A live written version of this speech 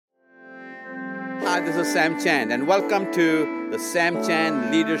Hi, this is Sam Chan, and welcome to the Sam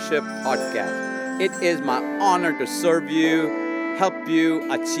Chan Leadership Podcast. It is my honor to serve you, help you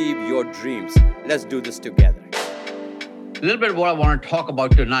achieve your dreams. Let's do this together. A little bit of what I want to talk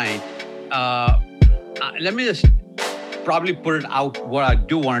about tonight. Let me just probably put it out what I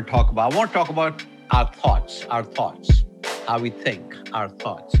do want to talk about. I want to talk about our thoughts, how we think, our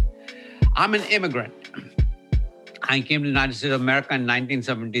thoughts. I'm an immigrant. I came to the United States of America in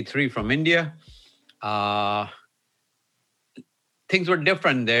 1973 from India. Things were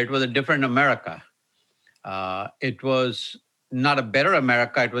different there. It was a different America. It was not a better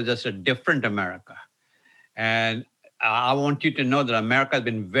America. It was just a different America. And I want you to know that America has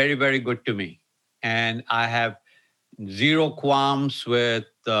been very, very good to me. And I have zero qualms with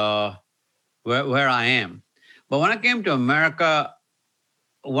where I am. But when I came to America,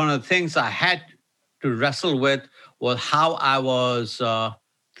 one of the things I had to wrestle with was how I was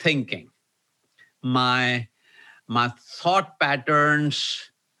thinking. My thought patterns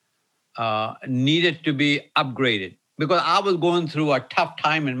needed to be upgraded because I was going through a tough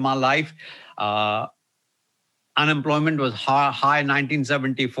time in my life. Unemployment was high in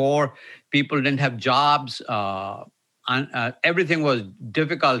 1974. People didn't have jobs. Everything was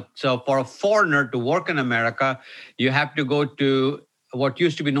difficult. So for a foreigner to work in America, you have to go to what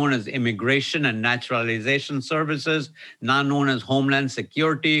used to be known as Immigration and Naturalization Services, now known as Homeland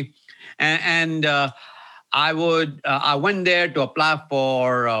Security. And I went there to apply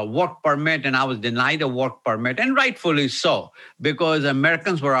for a work permit, and I was denied a work permit, and rightfully so, because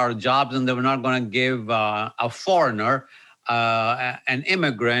Americans were out of jobs and they were not going to give a foreigner, an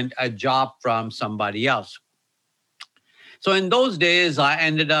immigrant, a job from somebody else. So in those days, I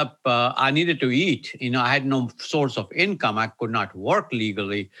ended up, I needed to eat. I had no source of income. I could not work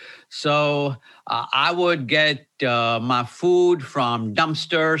legally. So I would get my food from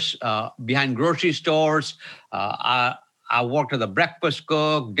dumpsters behind grocery stores. I worked as a breakfast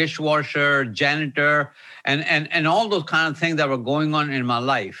cook, dishwasher, janitor, and all those kind of things that were going on in my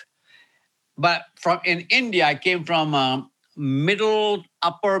life. But in India, I came from a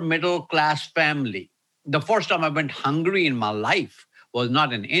upper middle class family. The first time I went hungry in my life was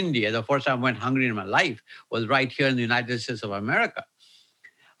not in India. The first time I went hungry in my life was right here in the United States of America.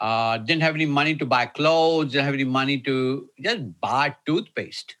 Didn't have any money to buy clothes, didn't have any money to just buy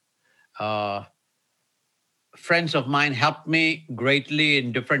toothpaste. Friends of mine helped me greatly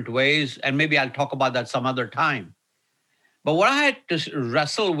in different ways, and maybe I'll talk about that some other time. But what I had to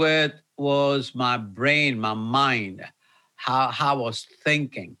wrestle with was my brain, my mind, how I was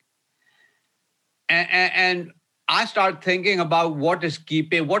thinking. And I start thinking about what will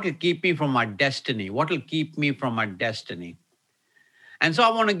keep me from my destiny, what will keep me from my destiny. And so I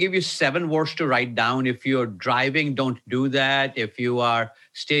want to give you 7 words to write down. If you're driving, don't do that. If you are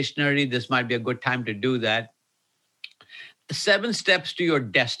stationary, this might be a good time to do that. 7 steps to your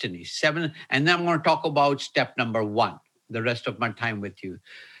destiny. 7, and then I'm going to talk about step number 1, the rest of my time with you.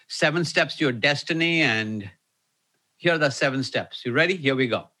 7 steps to your destiny, and here are the 7 steps. You ready? Here we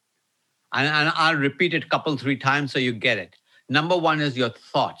go. And I'll repeat it 3 times so you get it. Number 1 is your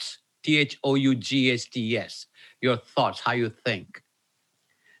thoughts, THOUGHTS, your thoughts, how you think.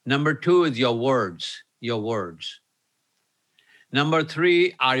 Number 2 is your words, Number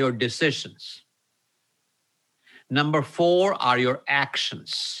 3 are your decisions. Number 4 are your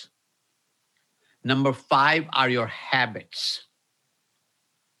actions. Number 5 are your habits.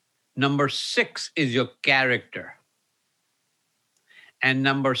 Number 6 is your character. And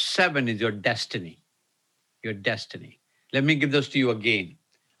number 7 is your destiny. Let me give those to you again.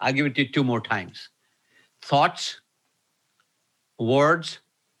 I'll give it to you 2 more times. Thoughts, words,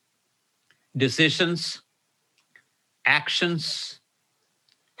 decisions, actions,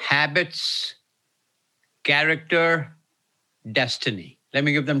 habits, character, destiny. Let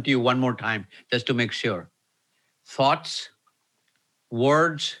me give them to you 1 more time just to make sure. Thoughts,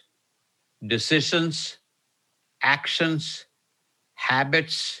 words, decisions, actions,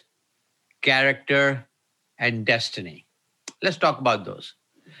 habits, character, and destiny. Let's talk about those.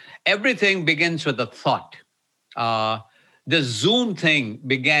 Everything begins with a thought. The Zoom thing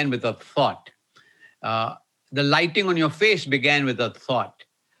began with a thought. The lighting on your face began with a thought.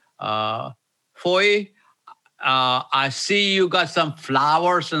 Foy, I see you got some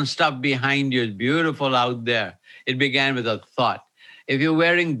flowers and stuff behind you. It's beautiful out there. It began with a thought. If you're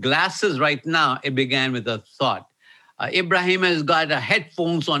wearing glasses right now, it began with a thought. Ibrahim has got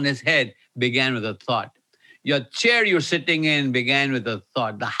headphones on his head, began with a thought. Your chair you're sitting in began with a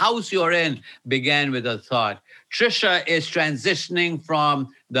thought. The house you're in began with a thought. Trisha is transitioning from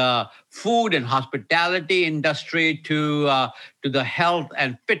the food and hospitality industry to the health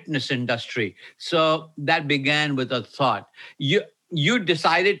and fitness industry. So that began with a thought. You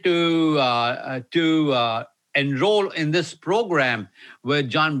decided to enroll in this program with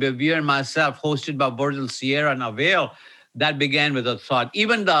John Bevere and myself, hosted by Virgil Sierra and Avail. That began with a thought.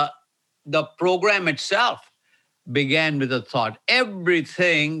 Even the program itself began with a thought.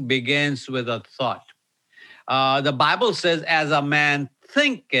 Everything begins with a thought. The Bible says, as a man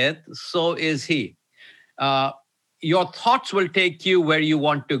thinketh, so is he. Uh, your thoughts will take you where you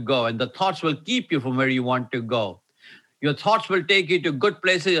want to go, and the thoughts will keep you from where you want to go. Your thoughts will take you to good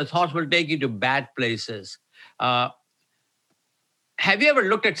places, your thoughts will take you to bad places. Uh, have you ever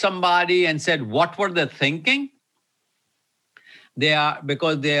looked at somebody and said, what were they thinking?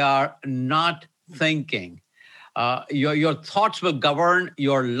 Because they are not thinking. Your thoughts will govern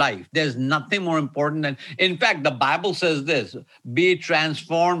your life. There's nothing more important than, in fact, the Bible says this, be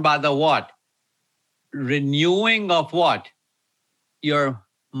transformed by the what? Renewing of what? Your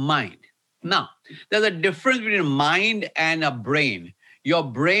mind. Now, there's a difference between a mind and a brain. Your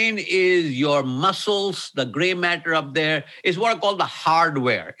brain is your muscles, the gray matter up there is what I call the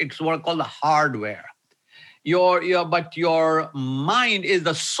hardware. It's what I call the hardware. But your mind is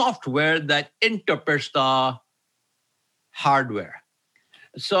the software that interprets the hardware.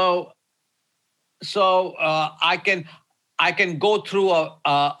 So I can go through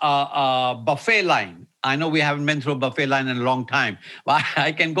a buffet line. I know we haven't been through a buffet line in a long time, but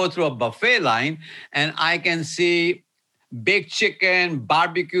I can go through a buffet line and I can see baked chicken,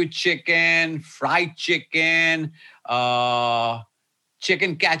 barbecue chicken, fried chicken,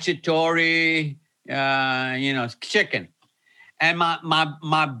 chicken cacciatore, chicken. And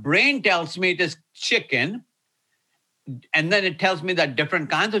my brain tells me it is chicken, and then it tells me that different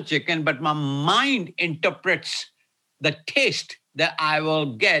kinds of chicken, but my mind interprets the taste that I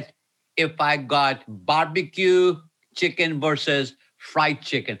will get if I got barbecue chicken versus fried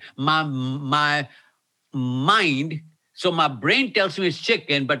chicken. My mind, so my brain tells me it's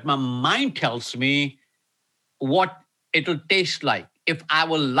chicken, but my mind tells me what it'll taste like, if I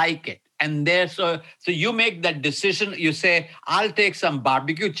will like it. And so you make that decision. You say, I'll take some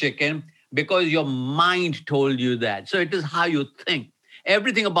barbecue chicken because your mind told you that. So it is how you think.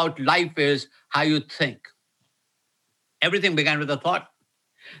 Everything about life is how you think. Everything began with a thought.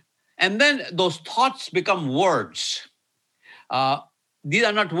 And then those thoughts become words. These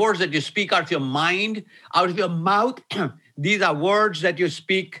are not words that you speak out of your mind, out of your mouth. These are words that you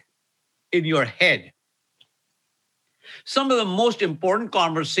speak in your head. Some of the most important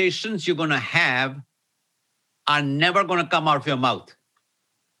conversations you're going to have are never going to come out of your mouth.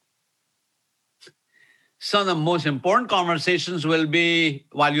 Some of the most important conversations will be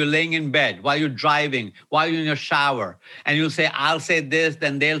while you're laying in bed, while you're driving, while you're in your shower. And you'll say, I'll say this,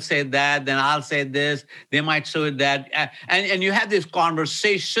 then they'll say that, then I'll say this, they might say that. And you have these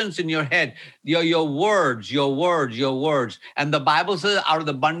conversations in your head, your words. And the Bible says, out of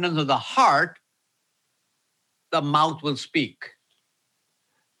the abundance of the heart, the mouth will speak.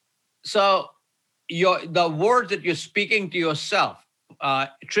 So the words that you're speaking to yourself,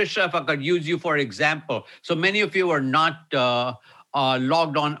 Trisha, if I could use you for example. So many of you were not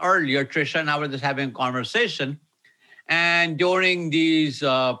logged on earlier. Trisha and I were just having a conversation. And during these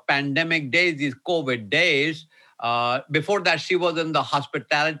pandemic days, these COVID days, before that, she was in the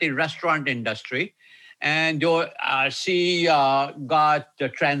hospitality restaurant industry. And she got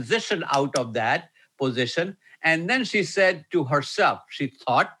transitioned out of that position. And then she said to herself, she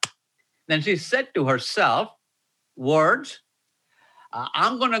said to herself, words,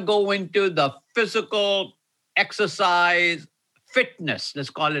 I'm going to go into the physical exercise, fitness, let's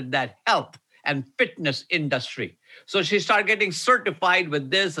call it that, health and fitness industry. So she started getting certified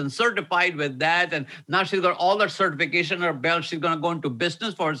with this and certified with that. And now she's got all that certification in her belt. She's going to go into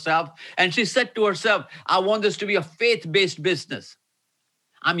business for herself. And she said to herself, I want this to be a faith-based business.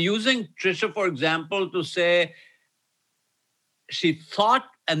 I'm using Trisha, for example, to say she thought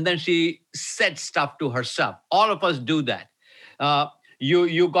and then she said stuff to herself. All of us do that.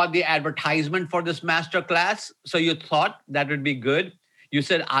 You got the advertisement for this master class, so you thought that would be good. You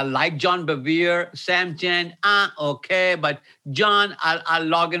said, I like John Bevere, Sam Chen, okay, but John, I'll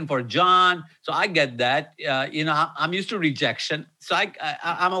log in for John. So I get that. I'm used to rejection, so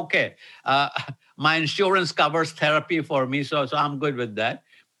I'm okay. My insurance covers therapy for me, so I'm good with that.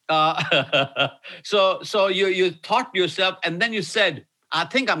 So you thought to yourself, and then you said, I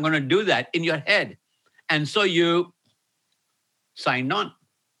think I'm going to do that in your head. And so you signed on.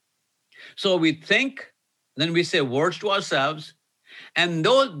 So we think, then we say words to ourselves, and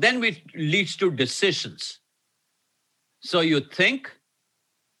then it leads to decisions. So you think,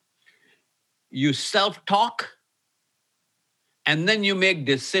 you self-talk, and then you make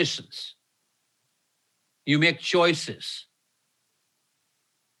decisions. You make choices.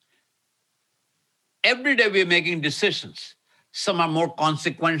 Every day we're making decisions. Some are more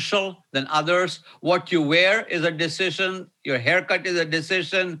consequential than others. What you wear is a decision. Your haircut is a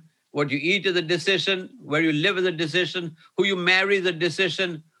decision. What you eat is a decision. Where you live is a decision. Who you marry is a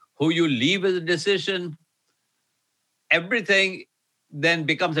decision. Who you leave is a decision. Everything then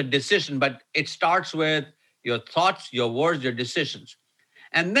becomes a decision, but it starts with your thoughts, your words, your decisions.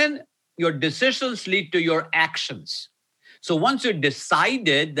 And then your decisions lead to your actions. So once you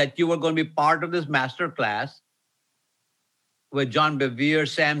decided that you were going to be part of this master class with John Bevere,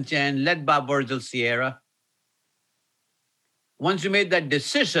 Sam Chen, led by Virgil Sierra, once you made that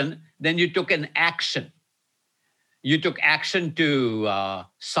decision, then you took an action. You took action to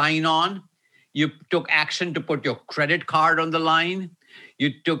sign on. You took action to put your credit card on the line.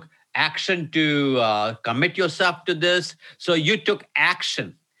 You took action to commit yourself to this. So you took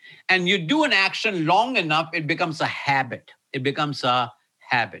action. And you do an action long enough, it becomes a habit. It becomes a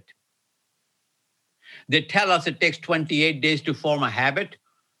habit. They tell us it takes 28 days to form a habit.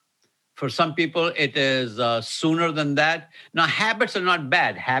 For some people, it is sooner than that. Now, habits are not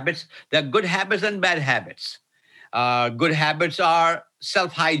bad habits. There are good habits and bad habits. Good habits are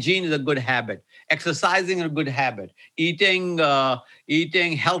self-hygiene is a good habit. Exercising is a good habit. Eating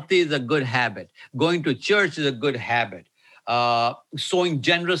healthy is a good habit. Going to church is a good habit. Sowing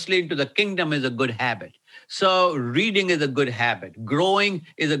generously into the kingdom is a good habit. So reading is a good habit. Growing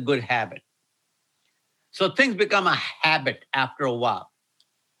is a good habit. So things become a habit after a while.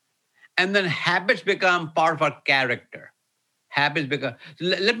 And then habits become part of our character. Habits become.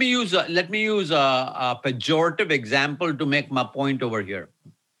 Let me use a pejorative example to make my point over here.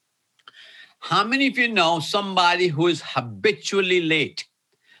 How many of you know somebody who is habitually late?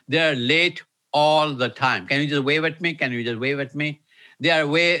 They're late all the time. Can you just wave at me? Can you just wave at me? They are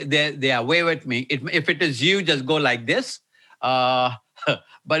wave at me. If it is you, just go like this. But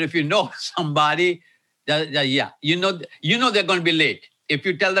if you know somebody, yeah, you know they're going to be late. If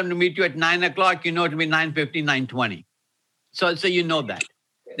you tell them to meet you at 9 o'clock, you know it'll be 9:50, 9:20. So you know that.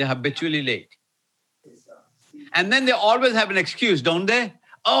 They're habitually late. And then they always have an excuse, don't they?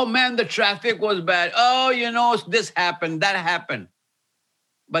 Oh, man, the traffic was bad. Oh, this happened, that happened.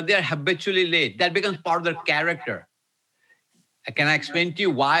 But they're habitually late. That becomes part of their character. Can I explain to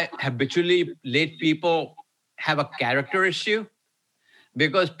you why habitually late people have a character issue?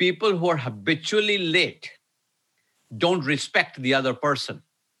 Because people who are habitually late don't respect the other person.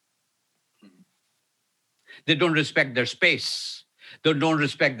 They don't respect their space. They don't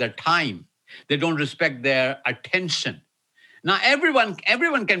respect their time. They don't respect their attention. Now, everyone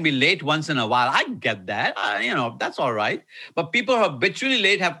can be late once in a while. I get that. That's all right. But people who are habitually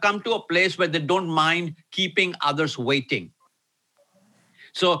late have come to a place where they don't mind keeping others waiting.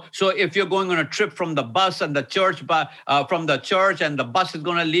 So if you're going on a trip from the bus and the church, from the church, and the bus is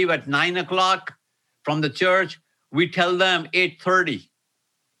going to leave at 9 o'clock from the church, we tell them 8:30.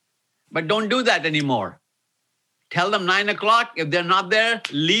 But don't do that anymore. Tell them 9 o'clock. If they're not there,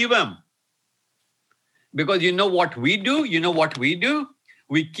 leave them. Because you know what we do?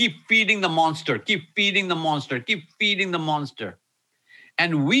 We keep feeding the monster, keep feeding the monster, keep feeding the monster.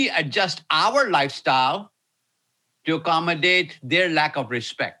 And we adjust our lifestyle to accommodate their lack of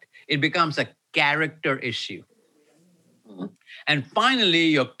respect. It becomes a character issue. And finally,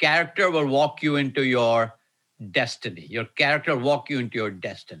 your character will walk you into your destiny. Your character will walk you into your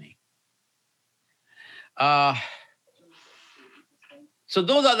destiny. So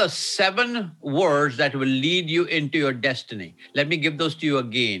those are the 7 words that will lead you into your destiny. Let me give those to you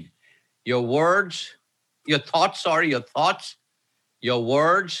again. Your words, your thoughts, your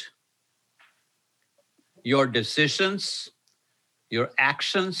words, your decisions, your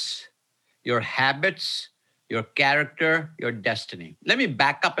actions, your habits, your character, your destiny. Let me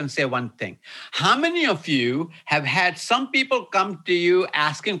back up and say one thing. How many of you have had some people come to you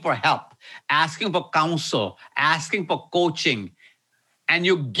asking for help, asking for counsel, asking for coaching, and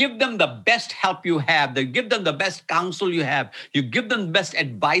you give them the best help you have, you give them the best counsel you have, you give them the best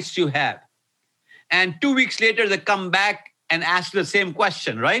advice you have. And 2 weeks later, they come back and ask the same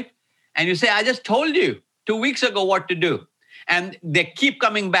question, right? And you say, I just told you 2 weeks ago what to do. And they keep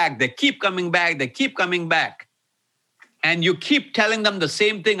coming back, they keep coming back. And you keep telling them the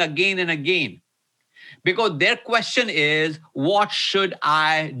same thing again and again. Because their question is, what should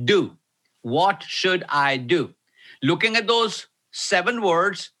I do? What should I do? Looking at those 7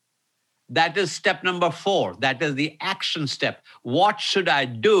 words, that is step number 4. That is the action step. What should I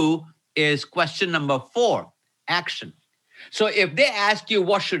do is question number 4, action. So if they ask you,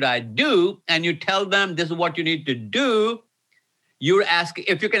 what should I do? And you tell them this is what you need to do, you're asking,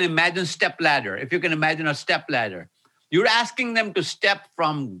 if you can imagine step ladder, if you can imagine a step ladder, you're asking them to step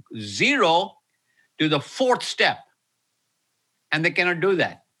from 0 to the 4th step. And they cannot do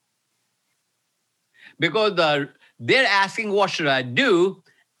that. Because they're asking, what should I do?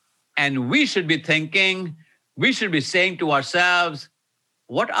 And we should be thinking, we should be saying to ourselves,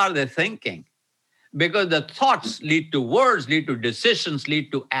 what are they thinking? Because the thoughts lead to words, lead to decisions,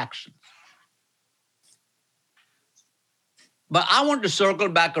 lead to actions. But I want to circle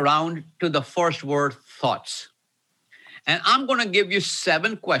back around to the first word, thoughts. And I'm going to give you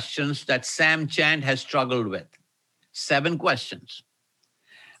 7 questions that Sam Chand has struggled with. 7 questions.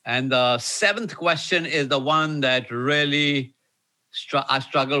 And the 7th question is the one that really I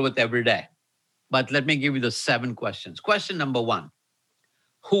struggle with every day. But let me give you the 7 questions. Question number 1,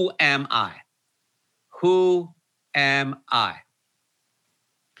 who am I? Who am I?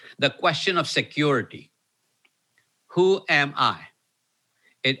 The question of security. Who am I?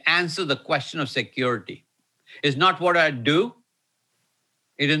 It answers the question of security. It's not what I do.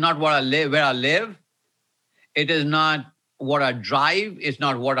 It is not what I live, where I live. It is not what I drive. It's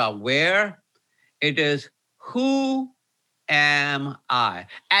not what I wear. It is who am I?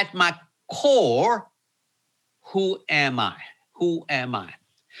 At my core, who am I? Who am I?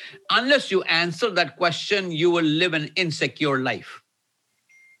 Unless you answer that question, you will live an insecure life.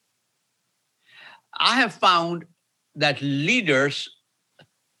 I have found that leaders,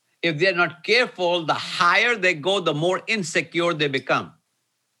 if they're not careful, the higher they go, the more insecure they become.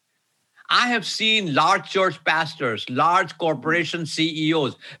 I have seen large church pastors, large corporation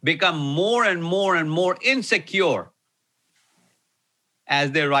CEOs become more and more and more insecure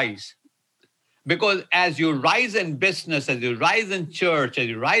as they rise. Because as you rise in business, as you rise in church, as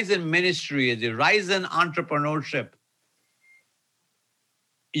you rise in ministry, as you rise in entrepreneurship,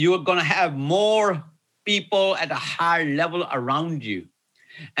 you're going to have more people at a higher level around you.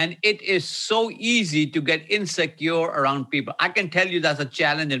 And it is so easy to get insecure around people. I can tell you that's a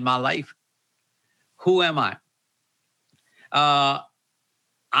challenge in my life. Who am I?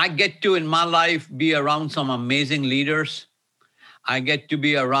 I get to, in my life, be around some amazing leaders. I get to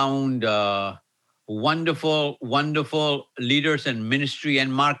be around wonderful, wonderful leaders in ministry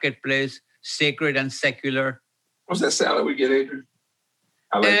and marketplace, sacred and secular. What's that salad we get, Adrian?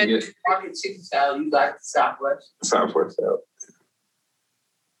 I like to get market chicken salad. You like the Southwest? Southwest salad.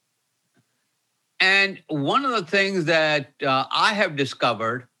 And one of the things that I have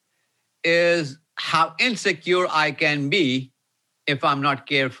discovered is how insecure I can be if I'm not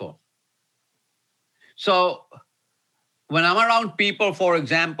careful. So when I'm around people, for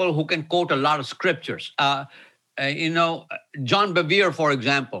example, who can quote a lot of scriptures, John Bevere, for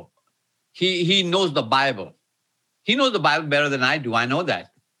example, he knows the Bible. He knows the Bible better than I do. I know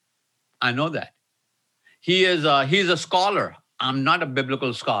that. He's a scholar. I'm not a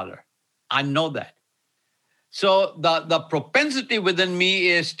biblical scholar. I know that. So the propensity within me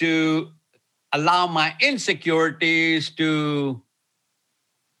is to allow my insecurities to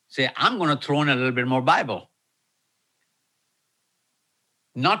say, I'm going to throw in a little bit more Bible.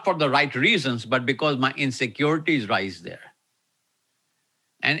 Not for the right reasons, but because my insecurities rise there.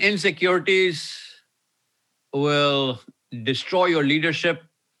 And insecurities will destroy your leadership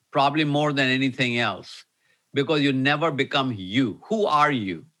probably more than anything else, because you never become you. Who are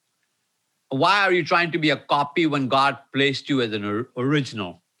you? Why are you trying to be a copy when God placed you as an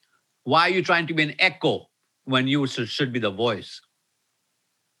original? Why are you trying to be an echo when you should be the voice?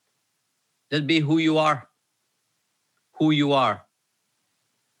 Just be who you are. Who you are.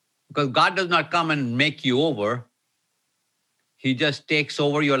 Because God does not come and make you over. He just takes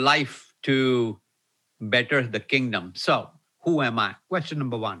over your life to better the kingdom. So, who am I? Question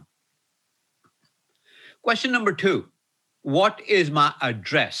number 1. Question number 2. What is my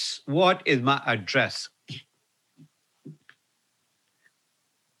address? What is my address?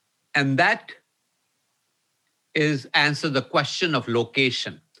 And that is answer the question of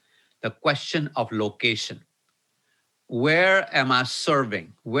location. The question of location. Where am I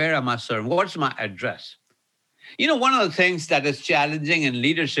serving? Where am I serving? What's my address? One of the things that is challenging in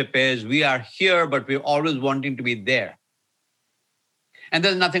leadership is we are here, but we're always wanting to be there. And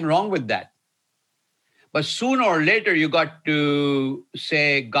there's nothing wrong with that. But sooner or later, you got to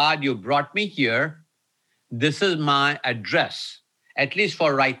say, God, you brought me here. This is my address. At least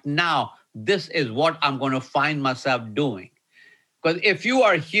for right now, this is what I'm going to find myself doing. Because if you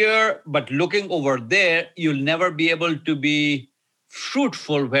are here, but looking over there, you'll never be able to be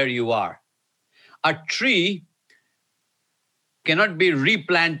fruitful where you are. A tree cannot be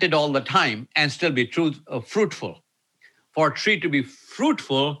replanted all the time and still be fruitful. for a tree to be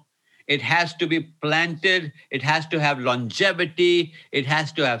fruitful, it has to be planted. It has to have longevity. It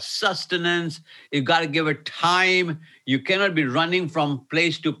has to have sustenance. You've got to give it time. You cannot be running from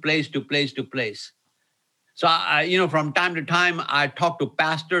place to place to place to place. So, from time to time, I talk to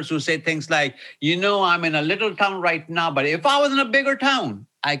pastors who say things like, I'm in a little town right now, but if I was in a bigger town,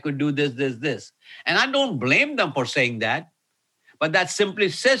 I could do this, this, this. And I don't blame them for saying that. But that simply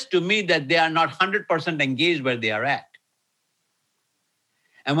says to me that they are not 100% engaged where they are at.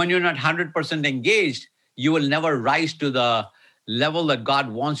 And when you're not 100% engaged, you will never rise to the level that God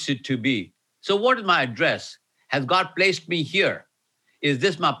wants you to be. So what is my address? Has God placed me here? Is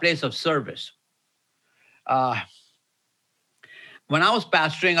this my place of service? When I was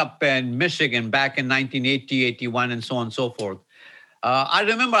pastoring up in Michigan back in 1980, 81, and so on and so forth, I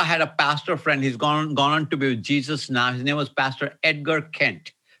remember I had a pastor friend. He's gone on to be with Jesus now. His name was Pastor Edgar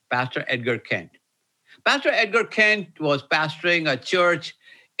Kent. Pastor Edgar Kent. Pastor Edgar Kent was pastoring a church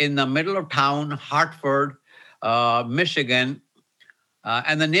in the middle of town, Hartford, Michigan.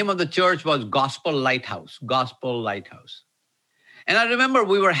 And the name of the church was Gospel Lighthouse. Gospel Lighthouse. And I remember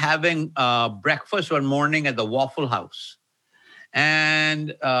we were having breakfast one morning at the Waffle House.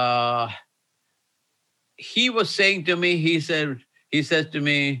 And he was saying to me, he says to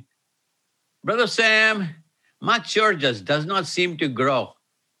me, Brother Sam, my church just does not seem to grow.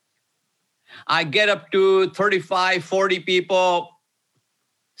 I get up to 35, 40 people,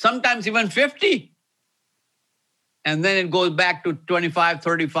 sometimes even 50. And then it goes back to 25,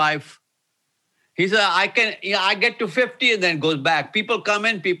 35. He said, I get to 50 and then it goes back. People come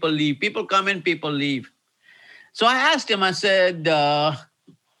in, people leave. People come in, people leave. So I asked him, I said,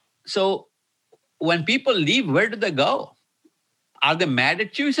 so when people leave, where do they go? Are they mad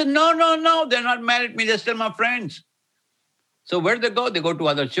at you? He said, no, they're not mad at me. They're still my friends. So where do they go? They go to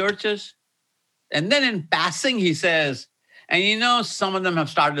other churches. And then in passing, he says, and some of them have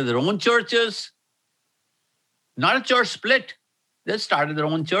started their own churches. Not a church split. They started their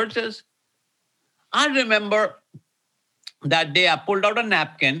own churches. I remember that day I pulled out a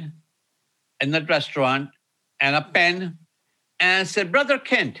napkin in that restaurant and a pen and said, Brother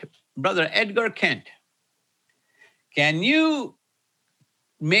Edgar Kent, can you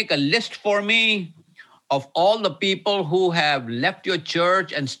make a list for me of all the people who have left your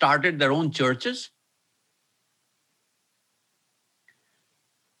church and started their own churches?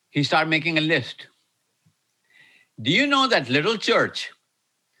 He started making a list. Do you know that little church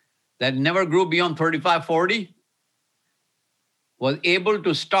that never grew beyond 35, 40 was able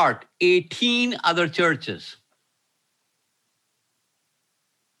to start 18 other churches?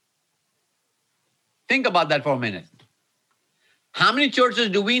 Think about that for a minute. How many churches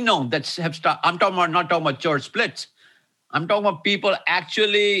do we know that have started? I'm not talking about church splits. I'm talking about people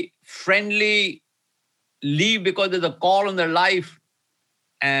actually friendly leave because there's a call in their life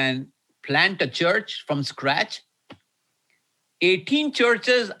and plant a church from scratch. 18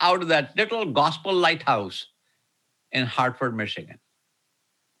 churches out of that little Gospel Lighthouse in Hartford, Michigan.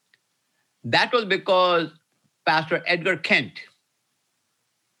 That was because Pastor Edgar Kent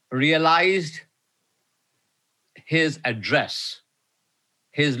realized his address,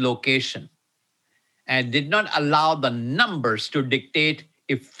 his location, and did not allow the numbers to dictate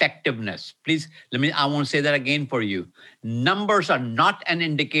effectiveness. Please, I want to say that again for you. Numbers are not an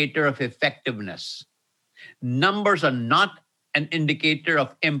indicator of effectiveness. Numbers are not an indicator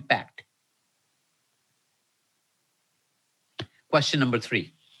of impact. Question number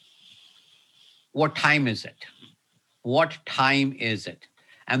 3. What time is it? What time is it?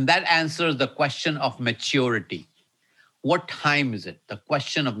 And that answers the question of maturity. What time is it? The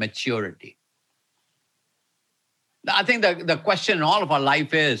question of maturity. I think the question in all of our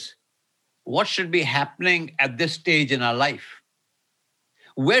life is, what should be happening at this stage in our life?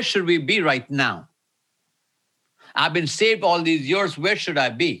 Where should we be right now? I've been saved all these years. Where should I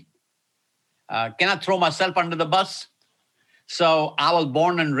be? Can I throw myself under the bus? So I was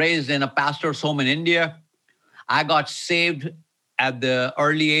born and raised in a pastor's home in India. I got saved at the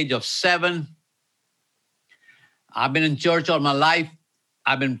early age of 7. I've been in church all my life.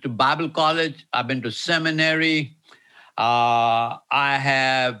 I've been to Bible college. I've been to seminary. I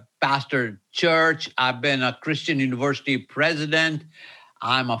have pastored church. I've been a Christian university president.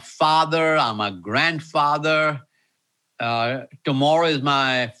 I'm a father. I'm a grandfather. Tomorrow is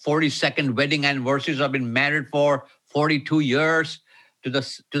my 42nd wedding anniversary. So I've been married for 42 years to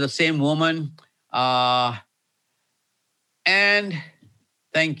the same woman. And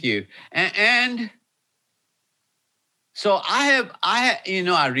thank you. And so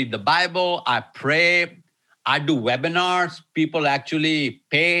I read the Bible, I pray, I do webinars. People actually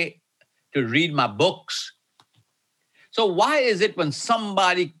pay to read my books. So why is it when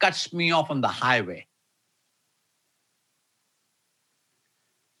somebody cuts me off on the highway,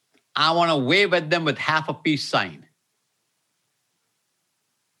 I want to wave at them with half a peace sign?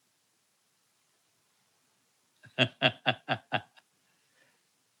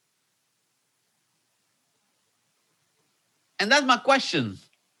 And that's my question.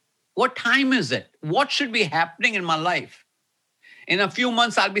 What time is it? What should be happening in my life? In a few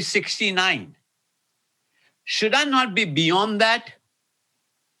months, I'll be 69. Should I not be beyond that?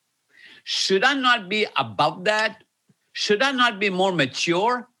 Should I not be above that? Should I not be more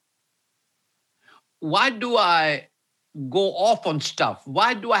mature? Why do I go off on stuff?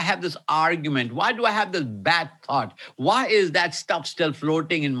 Why do I have this argument? Why do I have this bad thought? Why is that stuff still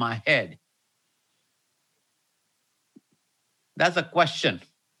floating in my head? That's a question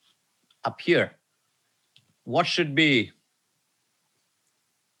up here. What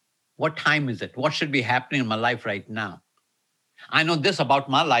time is it? What should be happening in my life right now? I know this about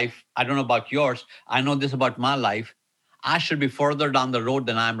my life. I don't know about yours. I know this about my life. I should be further down the road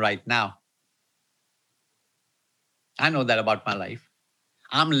than I am right now. I know that about my life.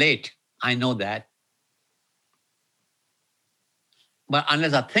 I'm late. I know that. But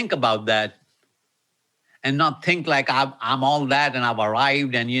unless I think about that and not think like I'm all that and I've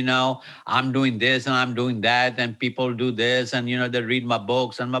arrived and, I'm doing this and I'm doing that and people do this and, they read my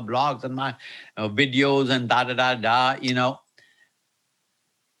books and my blogs and my videos and da.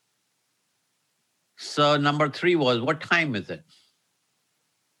 So number 3 was, what time is it?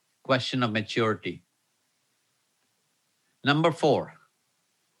 Question of maturity. Number 4,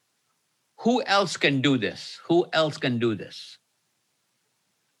 who else can do this? Who else can do this?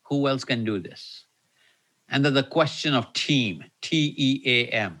 Who else can do this? And then the question of team,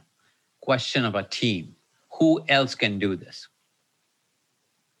 T-E-A-M, question of a team. Who else can do this?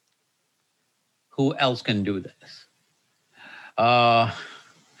 Who else can do this?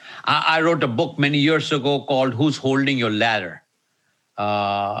 I wrote a book many years ago called Who's Holding Your Ladder?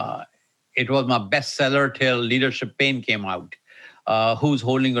 It was my bestseller till Leadership Pain came out. Who's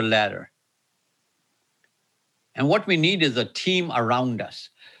Holding Your Ladder? And what we need is a team around us.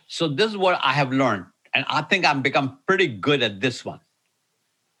 So this is what I have learned. And I think I've become pretty good at this one.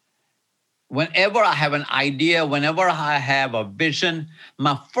 Whenever I have an idea, whenever I have a vision,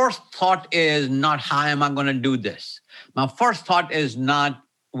 my first thought is not how am I going to do this? My first thought is not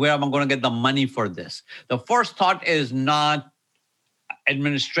where am I going to get the money for this? The first thought is not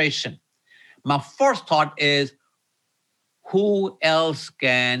administration. My first thought is, who else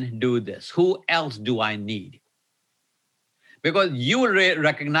can do this? Who else do I need? Because you will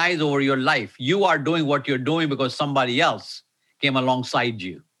recognize over your life, you are doing what you're doing because somebody else came alongside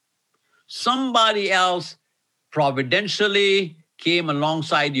you. Somebody else providentially came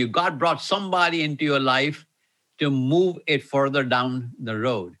alongside you. God brought somebody into your life to move it further down the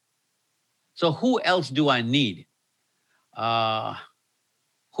road. So who else do I need?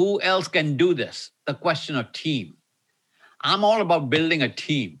 Who else can do this? The question of team. I'm all about building a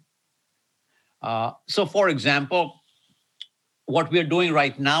team. So for example, what we're doing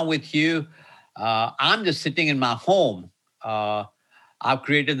right now with you, I'm just sitting in my home. I've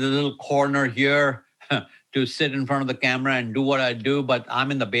created a little corner here to sit in front of the camera and do what I do, but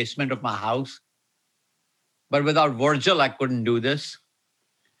I'm in the basement of my house. But without Virgil, I couldn't do this.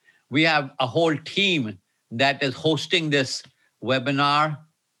 We have a whole team that is hosting this webinar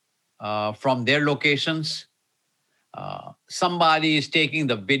from their locations. Somebody is taking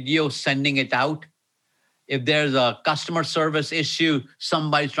the video, sending it out. If there's a customer service issue,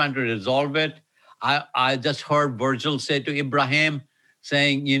 somebody's trying to resolve it. I just heard Virgil say to Ibrahim,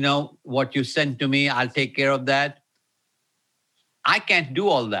 saying, what you sent to me, I'll take care of that. I can't do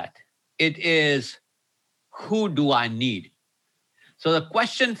all that. It is, who do I need? So the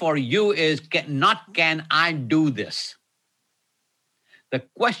question for you is not can I do this? The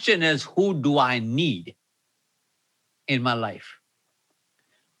question is, who do I need in my life?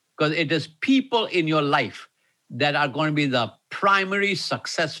 Because it is people in your life that are going to be the primary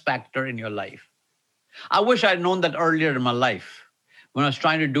success factor in your life. I wish I'd known that earlier in my life when I was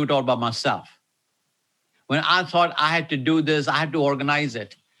trying to do it all by myself. When I thought I had to do this, I had to organize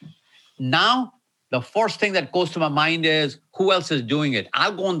it. Now, the first thing that goes to my mind is, who else is doing it?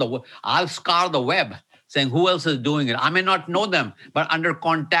 I'll scour the web saying, who else is doing it? I may not know them, but under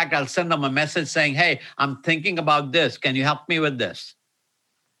contact, I'll send them a message saying, hey, I'm thinking about this. Can you help me with this?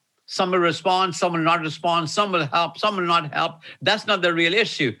 Some will respond, some will not respond, some will help, some will not help. That's not the real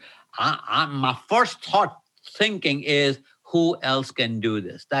issue. My first thinking is, who else can do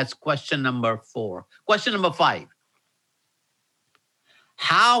this? That's question number 4. Question number 5.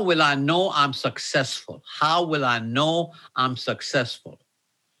 How will I know I'm successful? How will I know I'm successful?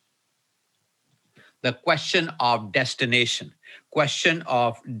 The question of destination. Question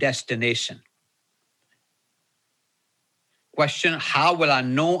of destination. Question, how will I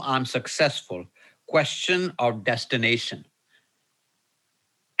know I'm successful? Question of destination.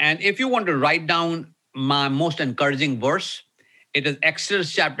 And if you want to write down my most encouraging verse, it is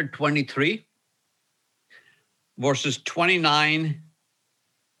Exodus chapter 23, verses 29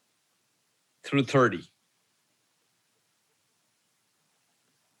 through 30.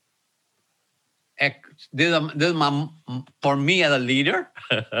 This is my, for me as a leader,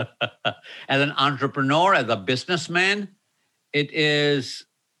 as an entrepreneur, as a businessman, it is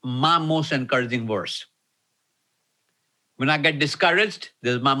my most encouraging verse. When I get discouraged,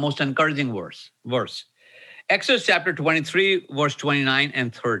 this is my most encouraging verse. Exodus chapter 23, verse 29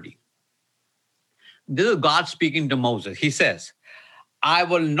 and 30. This is God speaking to Moses. He says, I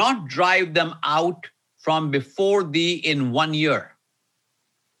will not drive them out from before thee in 1 year,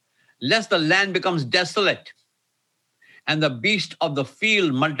 lest the land becomes desolate and the beasts of the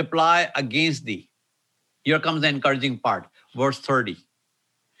field multiply against thee. Here comes the encouraging part, verse 30.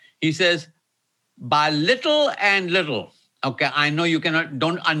 He says, by little and little. Okay, I know you cannot,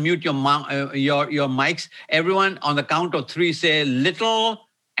 don't unmute your mics. Everyone on the count of 3 say little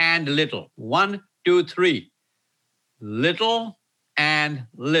and little. 1, 2, 3. Little and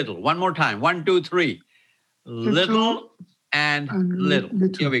little. One more time. 1, 2, 3. Little and little.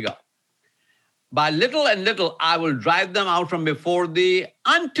 Here we go. By little and little, I will drive them out from before thee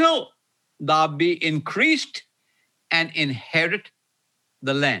until thou be increased and inherit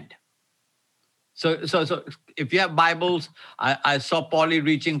the land. So if you have Bibles, I saw Polly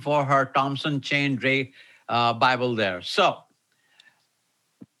reaching for her Thompson Chain Ray Bible there. So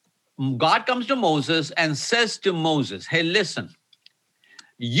God comes to Moses and says to Moses, hey, listen,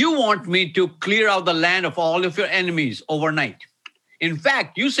 you want me to clear out the land of all of your enemies overnight. In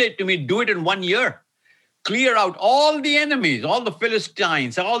fact, you said to me, do it in 1 year. Clear out all the enemies, all the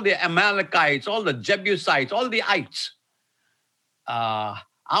Philistines, all the Amalekites, all the Jebusites, all the ites.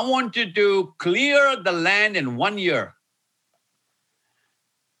 I want you to clear the land in 1 year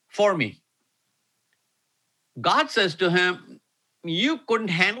for me. God says to him, you couldn't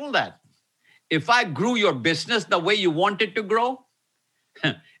handle that. If I grew your business the way you want it to grow,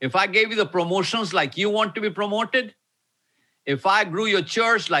 if I gave you the promotions like you want to be promoted, if I grew your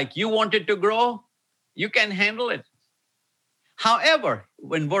church like you want it to grow, you can handle it. However,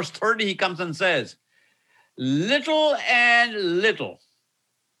 in verse 30, he comes and says, little and little,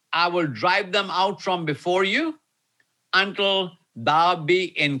 I will drive them out from before you until thou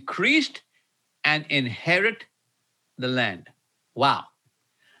be increased and inherit the land. Wow.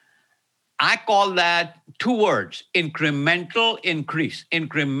 I call that 2 words, incremental increase,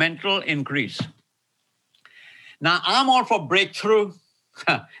 incremental increase. Now, I'm all for breakthrough.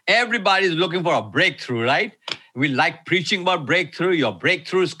 Everybody's looking for a breakthrough, right? We like preaching about breakthrough. Your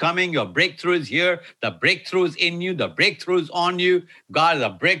breakthrough is coming. Your breakthrough is here. The breakthrough is in you. The breakthrough is on you. God is a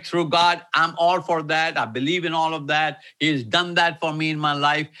breakthrough God. I'm all for that. I believe in all of that. He's done that for me in my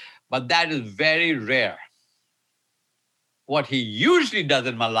life. But that is very rare. What he usually does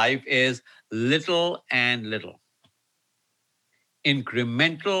in my life is little and little.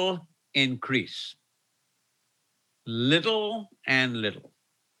 Incremental increase. Little and little.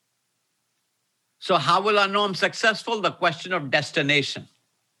 So how will I know I'm successful? The question of destination.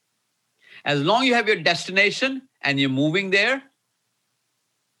 As long as you have your destination and you're moving there,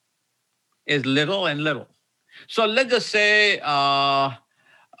 is little and little. So let's just say,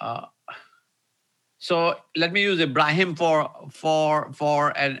 so let me use Ibrahim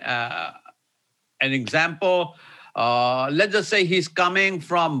for an example. Let's just say he's coming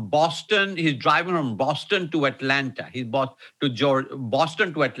from Boston. He's driving from Boston to Atlanta. He's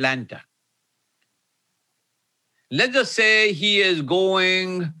Boston to Atlanta. Let's just say he is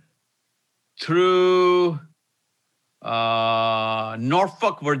going through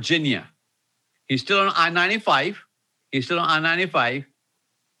Norfolk, Virginia. He's still on I-95.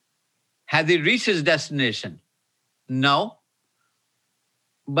 Has he reached his destination? No.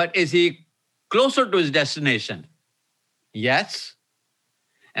 But is he closer to his destination? Yes.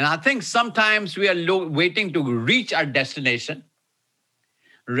 And I think sometimes we are waiting to reach our destination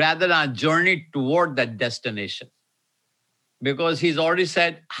rather than our journey toward that destination. Because he's already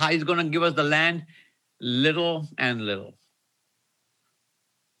said how he's going to give us the land, little and little.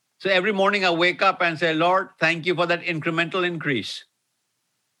 So every morning I wake up and say, Lord, thank you for that incremental increase.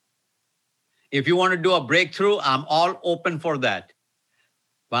 If you want to do a breakthrough, I'm all open for that.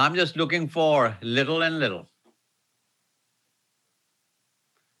 But I'm just looking for little and little.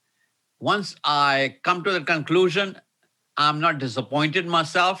 Once I come to the conclusion, I'm not disappointed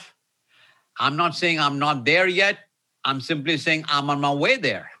myself. I'm not saying I'm not there yet. I'm simply saying I'm on my way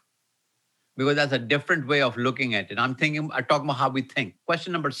there, because that's a different way of looking at it. I'm talking about how we think.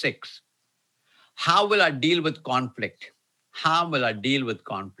 Question number 6. How will I deal with conflict? How will I deal with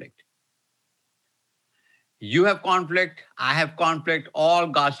conflict? You have conflict. I have conflict. All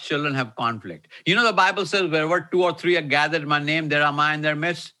God's children have conflict. You know, the Bible says, wherever 2 or 3 are gathered in my name, there am I in their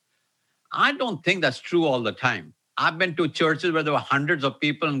midst. I don't think that's true all the time. I've been to churches where there were hundreds of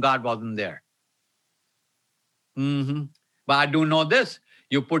people and God wasn't there. But I do know this.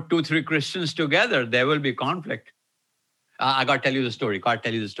 You put 2, 3 Christians together, there will be conflict. I got to tell you the story.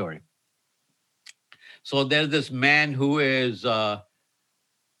 So there's this man who is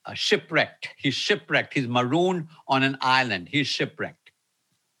shipwrecked. He's shipwrecked. He's marooned on an island. He's shipwrecked.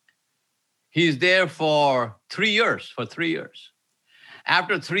 He's there for 3 years.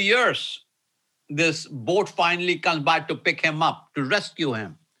 After 3 years, this boat finally comes by to pick him up, to rescue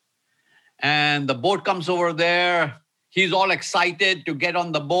him. And the boat comes over there. He's all excited to get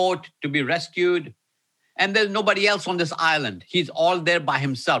on the boat, to be rescued. And there's nobody else on this island. He's all there by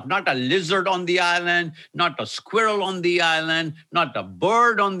himself. Not a lizard on the island, not a squirrel on the island, not a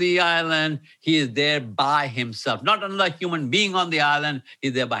bird on the island. He is there by himself. Not another human being on the island.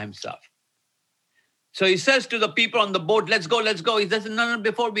 He's there by himself. So he says to the people on the boat, let's go. He says, no,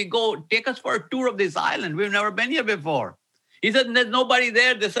 before we go, take us for a tour of this island. We've never been here before. He said, there's nobody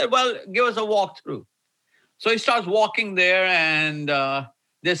there. They said, well, give us a walkthrough. So he starts walking there, and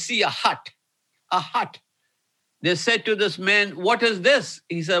they see a hut. They said to this man, what is this?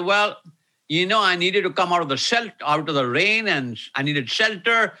 He said, well, I needed to come out of the rain, and I needed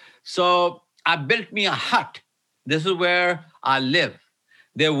shelter. So I built me a hut. This is where I live.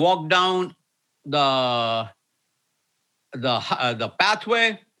 They walked down the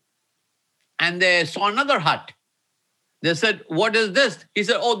pathway, and they saw another hut. They said, what is this? He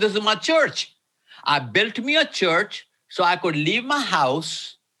said, oh, this is my church. I built me a church so I could leave my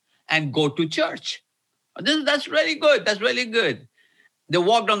house and go to church. That's really good. That's really good. They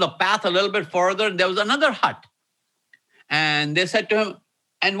walked on the path a little bit further, and there was another hut. And they said to him,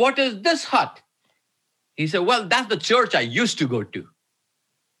 and what is this hut? He said, well, that's the church I used to go to.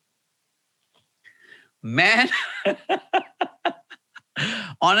 Man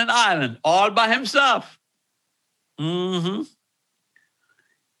on an island, all by himself.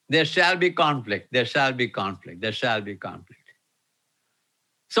 There shall be conflict.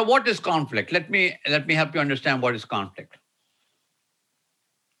 So what is conflict? Let me help you understand what is conflict.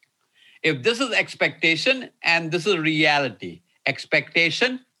 If this is expectation and this is reality,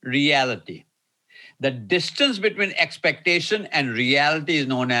 expectation, reality. The distance between expectation and reality is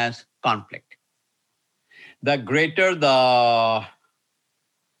known as conflict. The greater the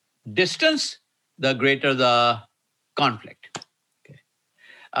distance, the greater the conflict. Okay.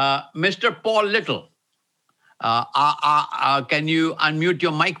 Mr. Paul Little, can you unmute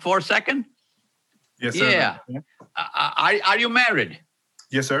your mic for a second? Yes, sir. Yeah. Are you married?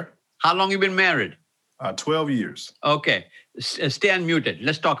 Yes, sir. How long you been married? 12 years. Okay. Stay unmuted.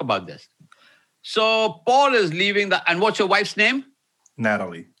 Let's talk about this. So Paul is leaving and what's your wife's name?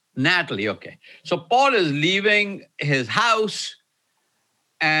 Natalie. Natalie, okay. So Paul is leaving his house,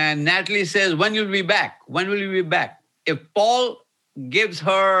 and Natalie says, when will you be back? When will you be back? If Paul gives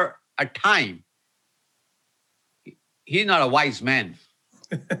her a time, he's not a wise man.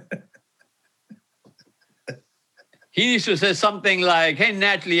 He needs to say something like, hey,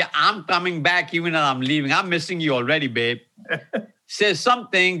 Natalie, I'm coming back even though I'm leaving. I'm missing you already, babe. Say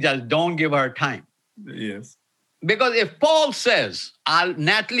something, just don't give her time. Yes. Because if Paul says,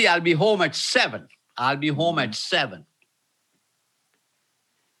 Natalie, I'll be home at 7.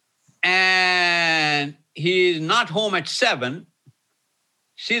 And he's not home at 7,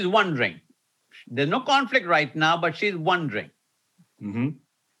 she's wondering. There's no conflict right now, but she's wondering.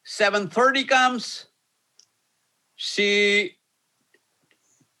 7:30 comes, she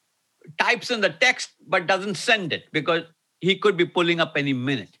types in the text, but doesn't send it because he could be pulling up any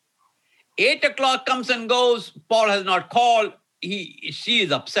minute. 8 o'clock comes and goes. Paul has not called. She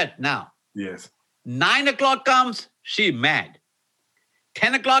is upset now. Yes. 9 o'clock comes. She's mad.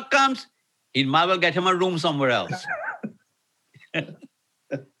 10 o'clock comes. He might well get him a room somewhere else.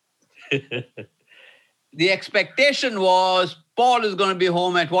 The expectation was Paul is going to be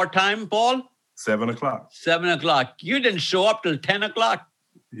home at what time, Paul? 7 o'clock. 7 o'clock. You didn't show up till 10 o'clock.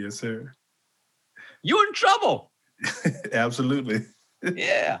 Yes, sir. You're in trouble. Absolutely.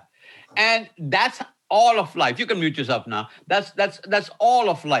 Yeah. And that's all of life. You can mute yourself now. That's all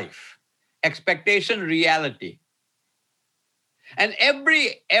of life. Expectation, reality. And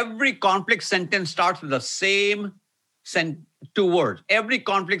every conflict sentence starts with the same two words. Every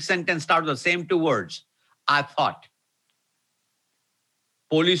conflict sentence starts with the same two words. I thought.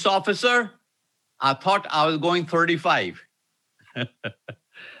 Police officer, I thought I was going 35.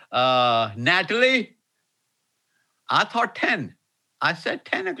 Natalie, I thought 10. I said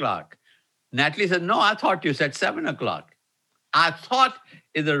 10 o'clock. Natalie said, no, I thought you said 7 o'clock. I thought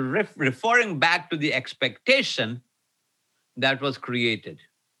is referring back to the expectation that was created.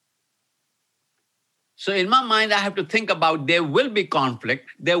 So in my mind, I have to think about there will be conflict.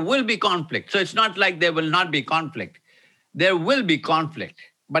 There will be conflict. So it's not like there will not be conflict. There will be conflict.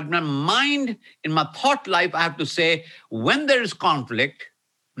 But my mind, in my thought life, I have to say, when there is conflict,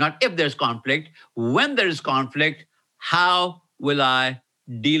 not if there's conflict, when there is conflict, how will I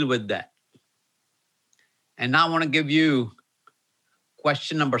deal with that? And now I want to give you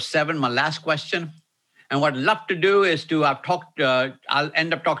question number 7, my last question. And what I'd love to do is I'll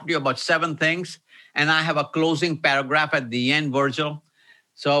end up talking to you about 7 things. And I have a closing paragraph at the end, Virgil.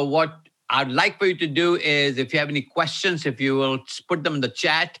 So what I'd like for you to do is, if you have any questions, if you will put them in the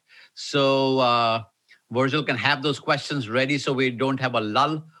chat, so Virgil can have those questions ready so we don't have a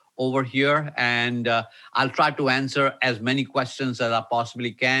lull over here. And I'll try to answer as many questions as I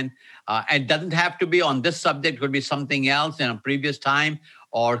possibly can. It doesn't have to be on this subject. It could be something else in a previous time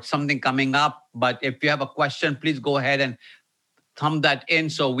or something coming up. But if you have a question, please go ahead and thumb that in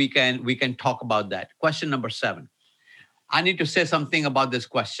so we can talk about that. Question number 7. I need to say something about this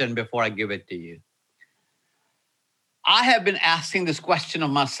question before I give it to you. I have been asking this question of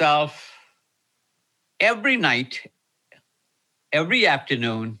myself every night, every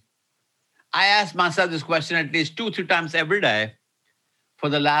afternoon. I ask myself this question at least 2-3 times every day for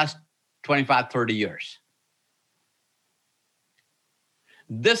the last 25, 30 years.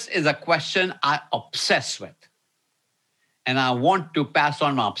 This is a question I obsess with, and I want to pass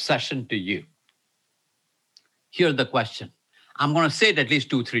on my obsession to you. Here's the question. I'm going to say it at least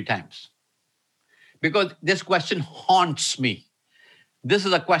 2-3 times because this question haunts me. This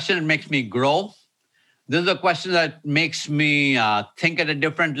is a question that makes me grow. This is a question that makes me think at a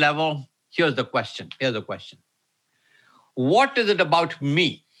different level. Here's the question. What is it about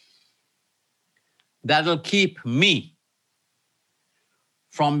me that'll keep me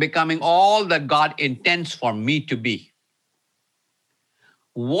from becoming all that God intends for me to be?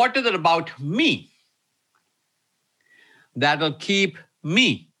 What is it about me that'll keep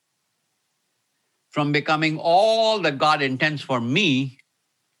me from becoming all that God intends for me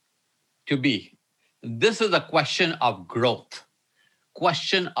to be? This is a question of growth.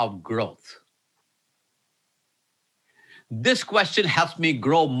 This question helps me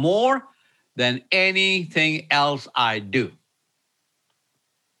grow more than anything else I do.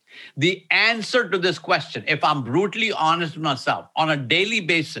 The answer to this question, if I'm brutally honest with myself, on a daily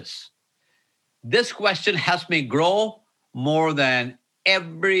basis, this question helps me grow more than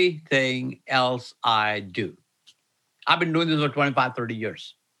everything else I do. I've been doing this for 25, 30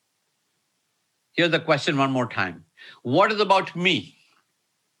 years. Here's the question one more time. What is about me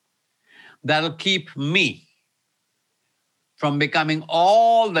that'll keep me from becoming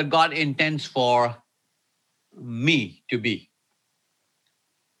all that God intends for me to be?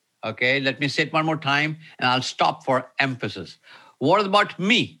 Okay, let me say it one more time and I'll stop for emphasis. What is about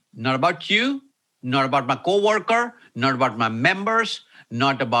me? Not about you, not about my coworker, not about my members,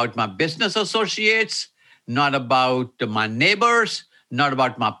 not about my business associates, not about my neighbors, not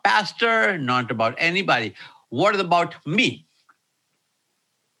about my pastor, not about anybody. What is about me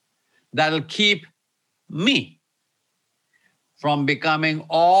that'll keep me from becoming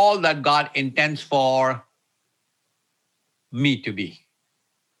all that God intends for me to be?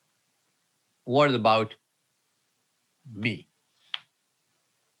 What is about me?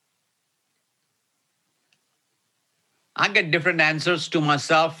 I get different answers to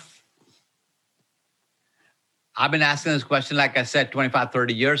myself. I've been asking this question, like I said, 25,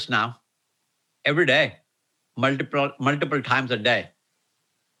 30 years now, every day, multiple times a day.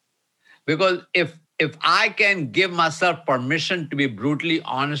 Because if I can give myself permission to be brutally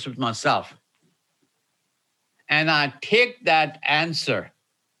honest with myself, and I take that answer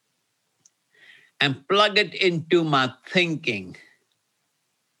and plug it into my thinking,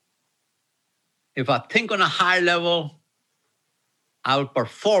 if I think on a higher level, I will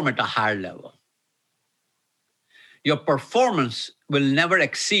perform at a higher level. Your performance will never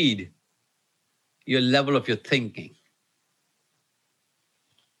exceed your level of your thinking.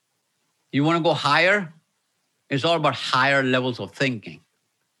 You want to go higher? It's all about higher levels of thinking.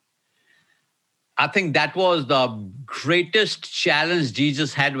 I think that was the greatest challenge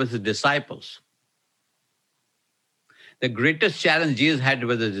Jesus had with his disciples. The greatest challenge Jesus had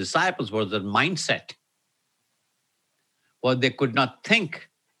with his disciples was their mindset. Well, they could not think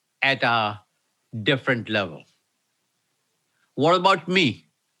at a different level. What about me?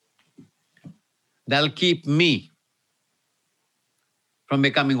 That'll keep me from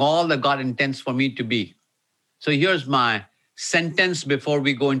becoming all that God intends for me to be. So here's my sentence before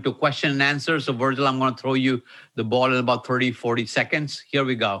we go into question and answer. So Virgil, I'm going to throw you the ball in about 30, 40 seconds. Here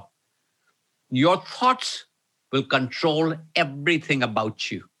we go. Your thoughts will control everything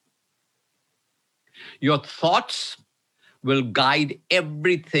about you. Your thoughts will guide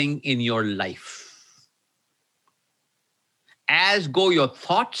everything in your life. As go your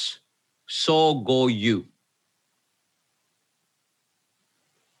thoughts, so go you.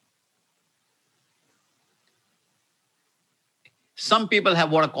 Some people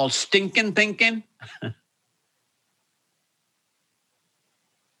have what are called stinking thinking.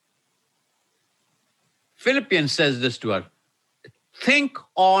 Philippians says this to us. Think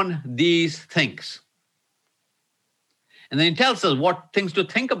on these things. And then he tells us what things to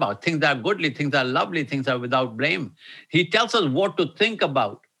think about, things that are goodly, things that are lovely, things that are without blame. He tells us what to think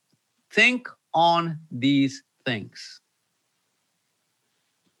about. Think on these things.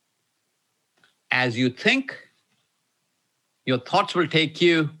 As you think, your thoughts will take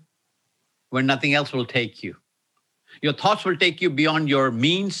you where nothing else will take you. Your thoughts will take you beyond your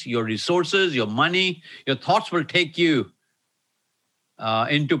means, your resources, your money. Your thoughts will take you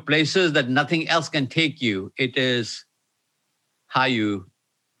into places that nothing else can take you. It is how you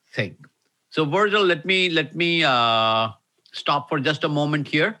think. So Virgil, let me stop for just a moment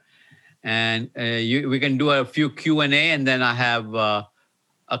here, and we can do a few Q&A, and then I have a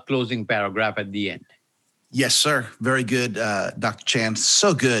closing paragraph at the end. Yes, sir. Very good, Dr. Chan.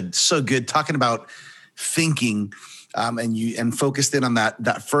 So good, so good. Talking about thinking, and focused in on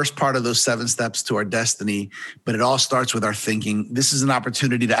that first part of those 7 steps to our destiny, but it all starts with our thinking. This is an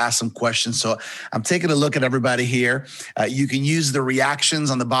opportunity to ask some questions. So I'm taking a look at everybody here. You can use the reactions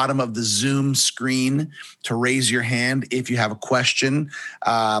on the bottom of the Zoom screen to raise your hand if you have a question.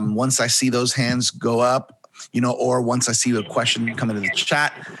 Once I see those hands go up, or once I see a question come into the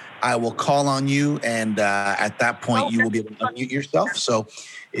chat, I will call on you. And at that point, you will be able to unmute yourself. So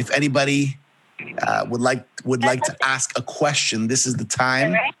if anybody would like to ask a question, this is the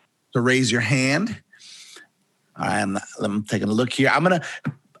time to raise your hand. And I'm taking a look here. I'm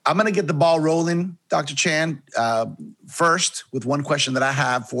gonna get the ball rolling, Dr. Chan, first with one question that I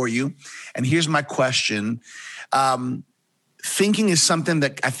have for you. And here's my question. Thinking is something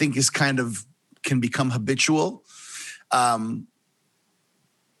that I think is can become habitual.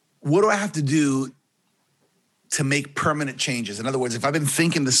 What do I have to do to make permanent changes? In other words, if I've been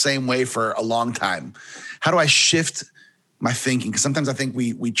thinking the same way for a long time, how do I shift my thinking? Because sometimes I think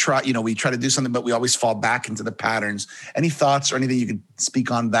we try to do something, but we always fall back into the patterns. Any thoughts or anything you could speak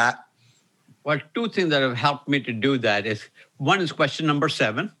on that? Well, 2 things that have helped me to do that is, one is question number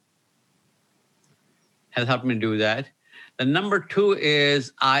 7 has helped me do that. The number 2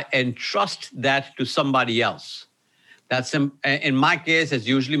 is I entrust that to somebody else. That's in my case, it's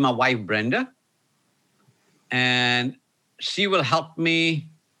usually my wife, Brenda. And she will help me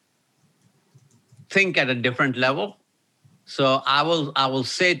think at a different level. So I will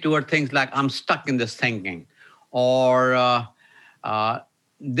say to her things like, I'm stuck in this thinking, or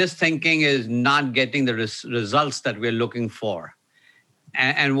this thinking is not getting the results that we're looking for.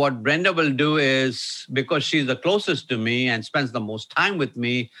 And what Brenda will do is, because she's the closest to me and spends the most time with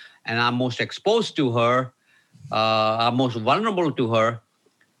me, and I'm most exposed to her, I'm most vulnerable to her,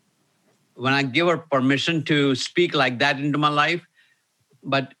 when I give her permission to speak like that into my life.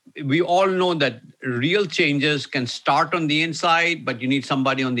 But we all know that real changes can start on the inside, but you need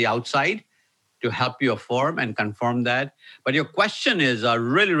somebody on the outside to help you affirm and confirm that. But your question is a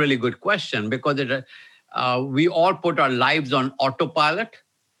really, really good question, because we all put our lives on autopilot,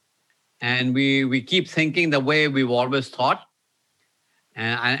 and we keep thinking the way we've always thought.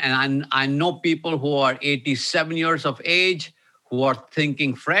 And I know people who are 87 years of age who are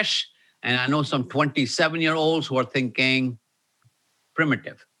thinking fresh, and I know some 27-year-olds who are thinking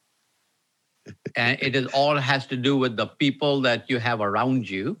primitive. And it all has to do with the people that you have around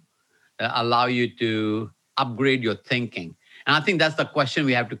you that allow you to upgrade your thinking. And I think that's the question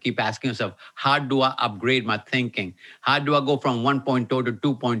we have to keep asking ourselves. How do I upgrade my thinking? How do I go from 1.0 to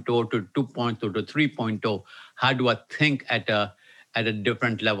 2.0 to 2.0 to 3.0? How do I think at a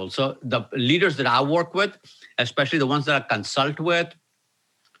different level? So the leaders that I work with, especially the ones that I consult with,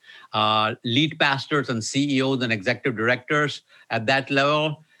 lead pastors and CEOs and executive directors at that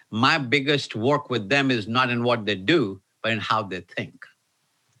level, my biggest work with them is not in what they do, but in how they think.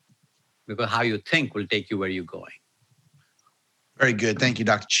 Because how you think will take you where you're going. Very good. Thank you,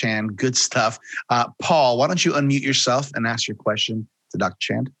 Dr. Chan. Good stuff. Paul, why don't you unmute yourself and ask your question to Dr.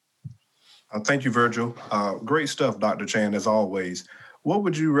 Chan? Thank you, Virgil. Great stuff, Dr. Chan, as always. What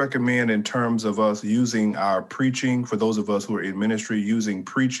would you recommend in terms of us using our preaching, for those of us who are in ministry, using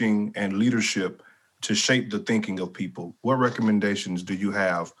preaching and leadership to shape the thinking of people? What recommendations do you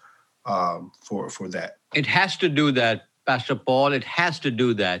have for that? It has to do that, Pastor Paul. It has to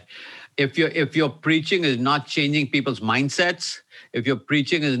do that. If your preaching is not changing people's mindsets, if your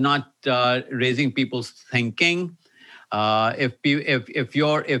preaching is not raising people's thinking, if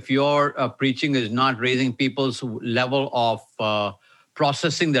your preaching is not raising people's level of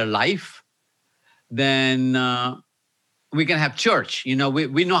processing their life, then we can have church. We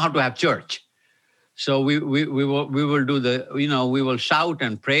know how to have church. So we will do we will shout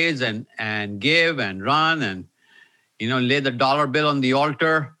and praise and give and run and lay the dollar bill on the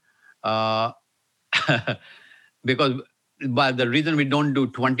altar, because but the reason we don't do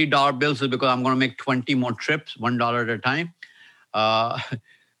 $20 bills is because I'm going to make 20 more trips, $1 at a time.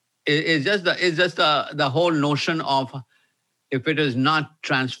 It's just the whole notion of, if it is not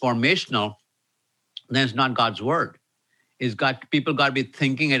transformational, then it's not God's word. People got to be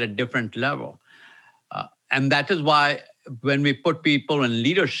thinking at a different level. And that is why when we put people in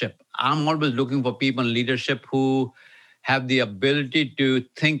leadership, I'm always looking for people in leadership who have the ability to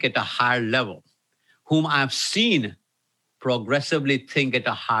think at a higher level, whom I've seen progressively think at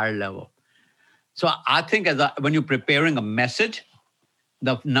a higher level. So I think when you're preparing a message,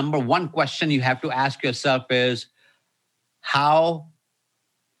 the number one question you have to ask yourself is, how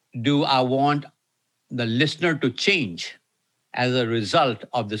do I want the listener to change as a result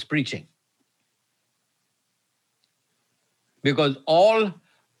of this preaching? Because all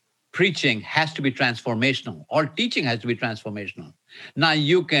preaching has to be transformational. All teaching has to be transformational. Now,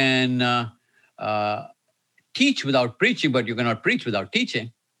 you can teach without preaching, but you cannot preach without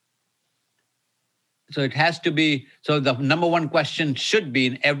teaching. So it has to be, so the number one question should be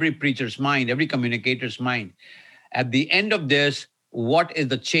in every preacher's mind, every communicator's mind. At the end of this, what is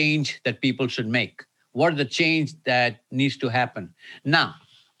the change that people should make? What is the change that needs to happen? Now,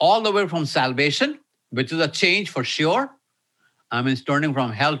 all the way from salvation, which is a change for sure. I mean, it's turning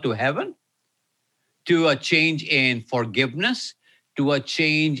from hell to heaven, to a change in forgiveness, to a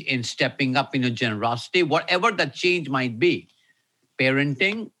change in stepping up in your generosity, whatever the change might be,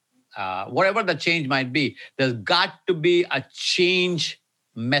 parenting, whatever the change might be, there's got to be a change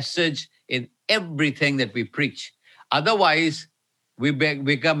message in everything that we preach. Otherwise, we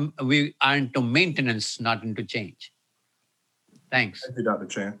are into maintenance, not into change. Thanks. Thank you, Dr.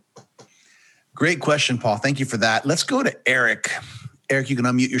 Chan. Great question, Paul. Thank you for that. Let's go to Eric. Eric, you can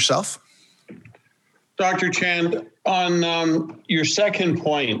unmute yourself. Dr. Chan, on your second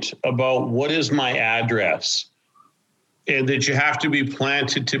point about what is my address, and that you have to be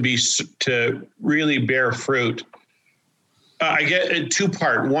planted to really bear fruit, I get a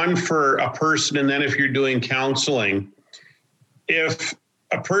two-part, one for a person, and then if you're doing counseling, if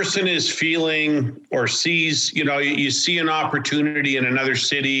a person is feeling or sees, you see an opportunity in another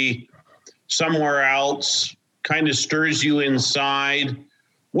city, somewhere else, kind of stirs you inside,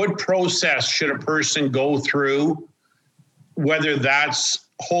 what process should a person go through, whether that's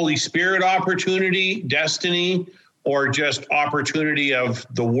Holy Spirit opportunity, destiny, or just opportunity of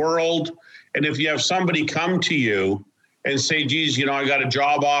the world? And if you have somebody come to you and say, geez, I got a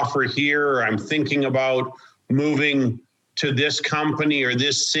job offer here, or I'm thinking about moving to this company or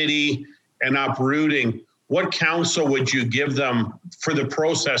this city and uprooting, what counsel would you give them for the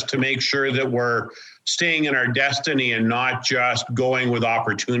process to make sure that we're staying in our destiny and not just going with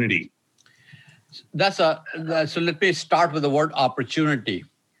opportunity? So let me start with the word opportunity.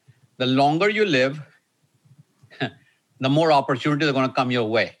 The longer you live, the more opportunities are going to come your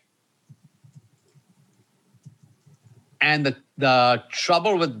way. And the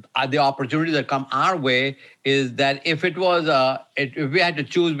trouble with the opportunities that come our way is that if it was if we had to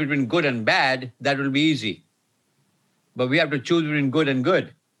choose between good and bad, that will be easy. But we have to choose between good and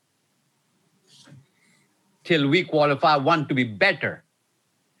good till we qualify one to be better.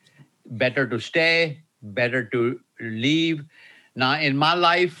 Better to stay, better to leave. Now, in my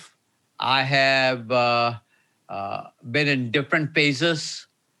life, I have been in different phases.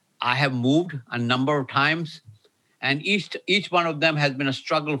 I have moved a number of times, and each one of them has been a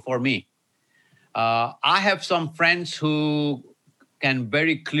struggle for me. I have some friends who can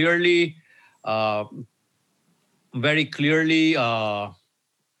very clearly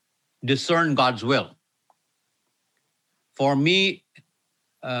discern God's will. For me,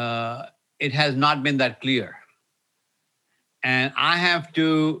 it has not been that clear. And I have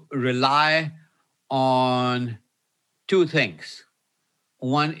to rely on two things.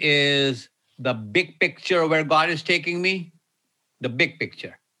 One is the big picture where God is taking me, the big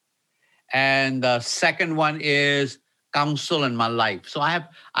picture. And the second one is counsel in my life. So I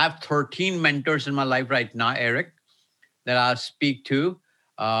have 13 mentors in my life right now, Eric, that I speak to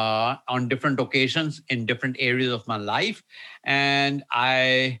on different occasions in different areas of my life. And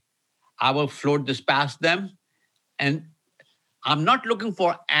I will float this past them. And I'm not looking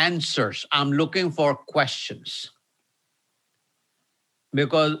for answers. I'm looking for questions.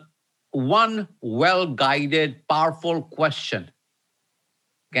 Because one well-guided, powerful question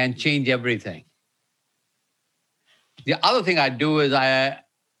can change everything. The other thing I do is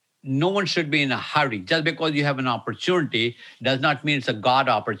no one should be in a hurry. Just because you have an opportunity does not mean it's a God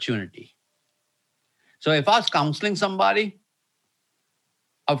opportunity. So if I was counseling somebody,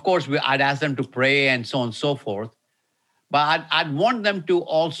 of course, I'd ask them to pray and so on and so forth. But I'd want them to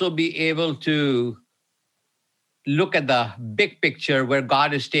also be able to look at the big picture where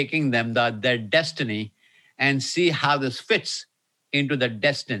God is taking them, their destiny, and see how this fits into the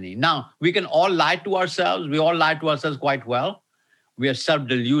destiny. Now, we can all lie to ourselves. We all lie to ourselves quite well. We are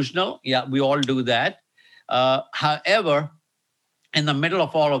self-delusional. Yeah, we all do that. However, in the middle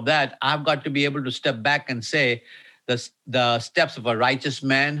of all of that, I've got to be able to step back and say the steps of a righteous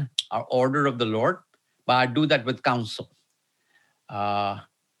man are ordered of the Lord, but I do that with counsel.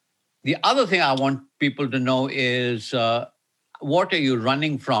 The other thing I want people to know is what are you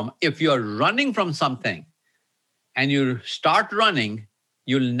running from? If you're running from something and you start running,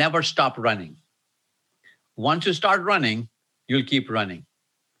 you'll never stop running. Once you start running, you'll keep running.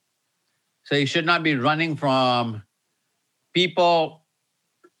 So you should not be running from people,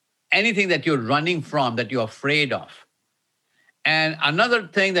 anything that you're running from, that you're afraid of. And another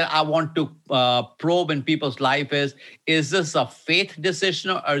thing that I want to probe in people's life is this a faith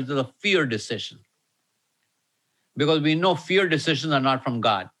decision or is it a fear decision? Because we know fear decisions are not from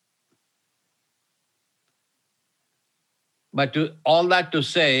God. But all that to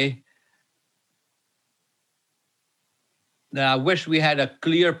say that I wish we had a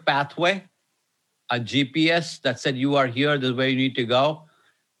clear pathway, a GPS that said you are here, this is where you need to go.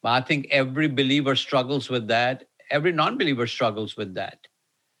 But I think every believer struggles with that. Every non-believer struggles with that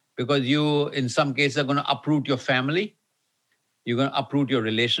because you, in some cases, are going to uproot your family. You're going to uproot your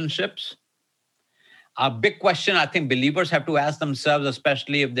relationships. A big question I think believers have to ask themselves,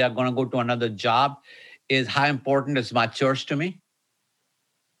 especially if they're going to go to another job, is how important is my church to me?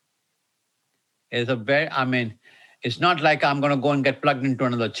 It's not like I'm going to go and get plugged into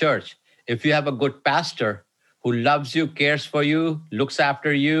another church. If you have a good pastor who loves you, cares for you, looks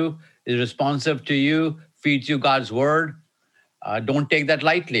after you, is responsive to you, feeds you God's word, don't take that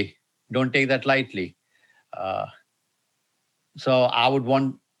lightly. Don't take that lightly. So I would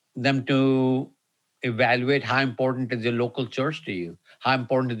want them to evaluate how important is your local church to you? How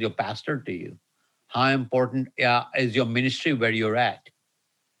important is your pastor to you? How important is your ministry where you're at?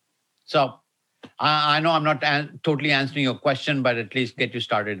 So I know I'm not totally answering your question, but at least get you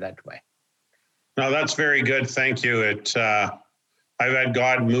started that way. No, that's very good. Thank you. I've had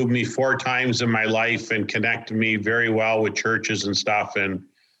God move me 4 times in my life and connect me very well with churches and stuff. And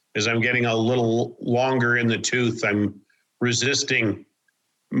as I'm getting a little longer in the tooth, I'm resisting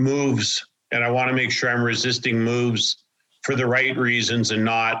moves. And I want to make sure I'm resisting moves for the right reasons and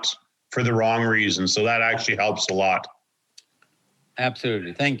not for the wrong reasons. So that actually helps a lot.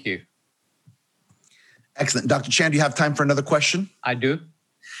 Absolutely. Thank you. Excellent. Dr. Chan, do you have time for another question? I do.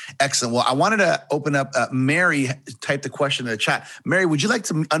 Excellent. Well, I wanted to open up. Mary typed the question in the chat. Mary, would you like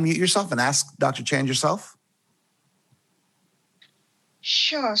to unmute yourself and ask Dr. Chan yourself?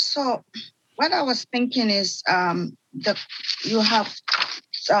 Sure. So what I was thinking is you have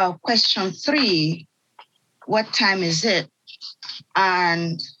question 3, what time is it?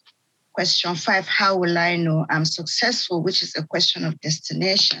 And question 5, how will I know I'm successful, which is a question of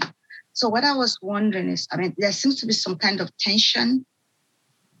destination. So what I was wondering is, there seems to be some kind of tension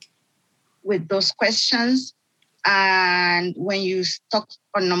with those questions. And when you talked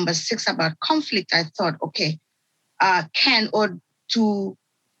on number 6 about conflict, I thought, okay, to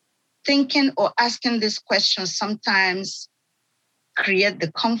thinking or asking this question sometimes create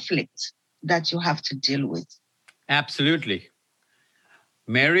the conflict that you have to deal with. Absolutely.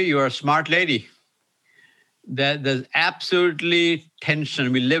 Mary, you're a smart lady. There's absolutely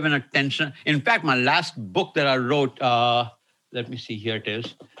tension. We live in a tension. In fact, my last book that I wrote, let me see, here it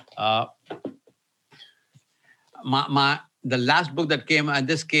is. The last book that came out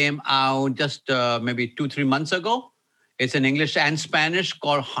just maybe 2-3 months ago. It's in English and Spanish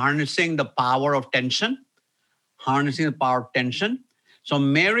called Harnessing the Power of Tension. Harnessing the Power of Tension. So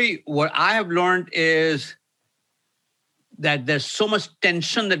Mary, what I have learned is that there's so much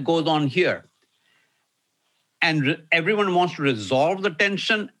tension that goes on here. And everyone wants to resolve the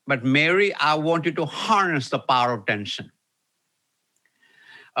tension, but Mary, I want you to harness the power of tension.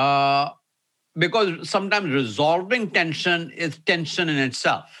 Because sometimes resolving tension is tension in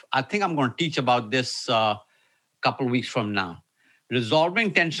itself. I think I'm going to teach about this a couple of weeks from now.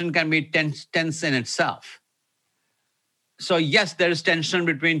 Resolving tension can be tense in itself. So yes, there is tension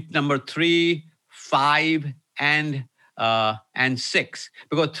between number 3, 5, and 6.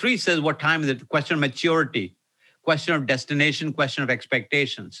 Because 3 says what time is it? Question of maturity, question of destination, question of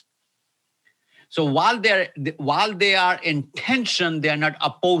expectations. So while they are in tension, they are not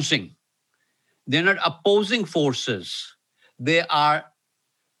opposing. They're not opposing forces. They are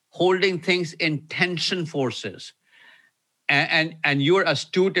holding things in tension forces. And you're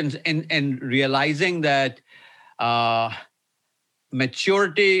astute in realizing that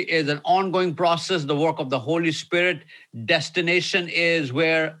maturity is an ongoing process, the work of the Holy Spirit. Destination is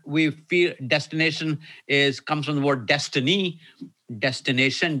where we feel destination comes from the word destiny,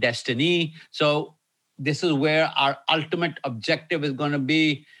 destination, destiny. So this is where our ultimate objective is going to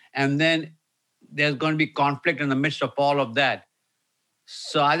be. And then there's going to be conflict in the midst of all of that.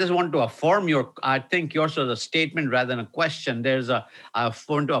 So I just want to affirm I think yours was a statement rather than a question. I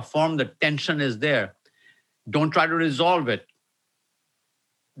want to affirm the tension is there. Don't try to resolve it.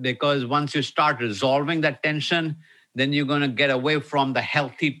 Because once you start resolving that tension, then you're going to get away from the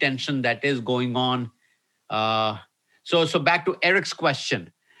healthy tension that is going on. So back to Eric's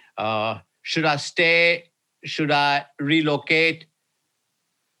question. Should I stay? Should I relocate?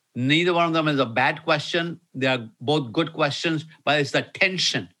 Neither one of them is a bad question. They are both good questions, but it's the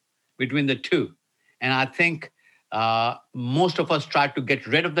tension between the two. And I think most of us try to get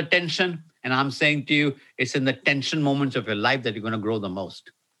rid of the tension. And I'm saying to you, it's in the tension moments of your life that you're going to grow the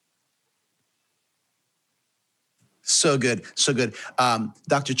most. So good. So good.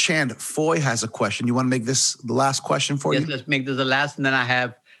 Dr. Chand, Foy has a question. You want to make this the last question for you? Yes, let's make this the last. And then I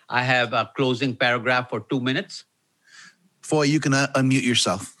have a closing paragraph for 2 minutes. Foy, you can unmute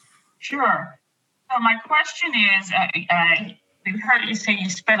yourself. Sure. So my question is, we've heard you say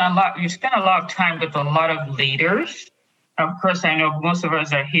you spend a lot of time with a lot of leaders. Of course, I know most of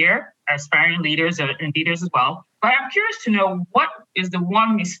us are here, aspiring leaders and leaders as well. But I'm curious to know, what is the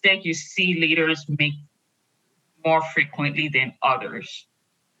one mistake you see leaders make more frequently than others?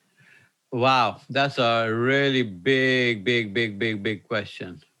 Wow, that's a really big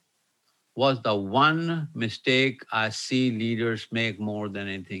question. What's the one mistake I see leaders make more than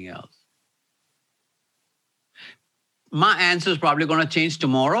anything else? My answer is probably going to change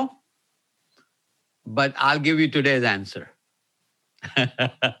tomorrow, but I'll give you today's answer.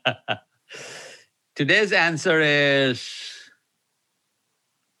 Today's answer is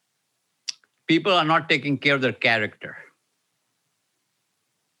people are not taking care of their character.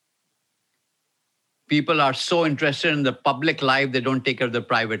 People are so interested in the public life, they don't take care of their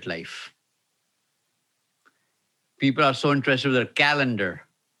private life. People are so interested in their calendar,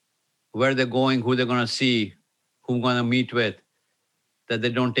 where they're going, who they're going to see, who they're going to meet with, that they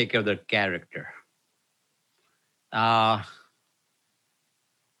don't take care of their character. I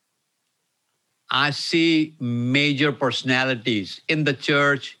see major personalities in the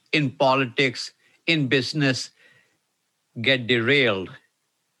church, in politics, in business, get derailed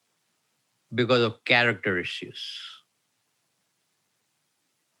because of character issues.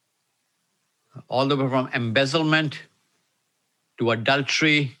 All the way from embezzlement to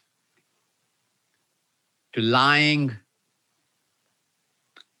adultery to lying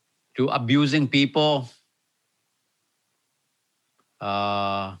to abusing people,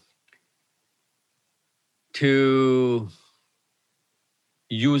 to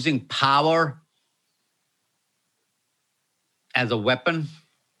using power as a weapon,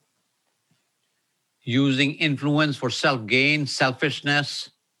 using influence for self-gain, selfishness.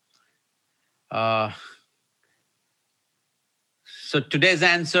 So today's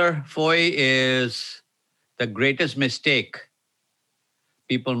answer, Foy, is the greatest mistake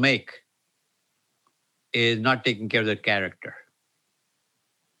people make is not taking care of their character.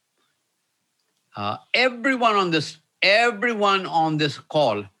 Everyone on this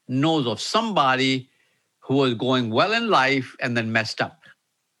call knows of somebody who was going well in life and then messed up.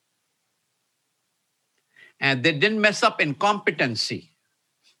 And they didn't mess up in competency.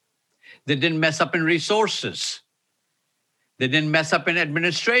 They didn't mess up in resources. They didn't mess up in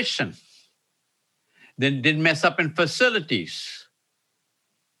administration. They didn't mess up in facilities.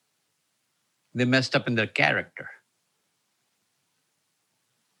 They messed up in their character.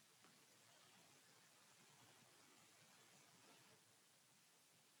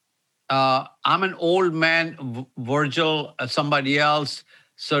 I'm an old man, Virgil, somebody else.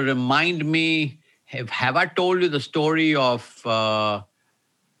 So remind me, have I told you the story of one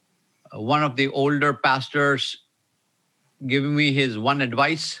of the older pastors giving me his one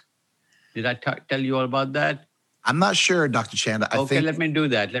advice? Did I tell you all about that? I'm not sure, Dr. Chand. I think, let me do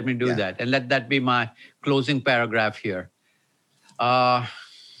that. Let me do that. And let that be my closing paragraph here. So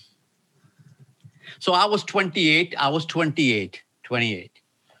I was 28. I was 28.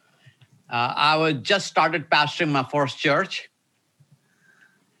 I was just started pastoring my first church.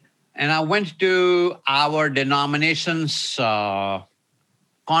 And I went to our denomination's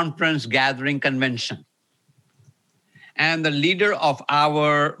conference, gathering, convention. And the leader of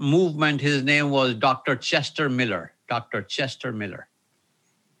our movement, his name was Dr. Chester Miller. Dr. Chester Miller.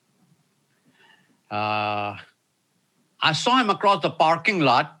 I saw him across the parking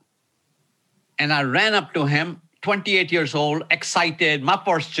lot, and I ran up to him, 28 years old, excited, my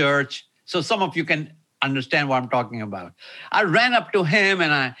first church. So some of you can understand what I'm talking about. I ran up to him,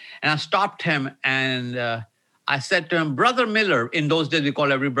 and I stopped him, and I said to him, Brother Miller. In those days, we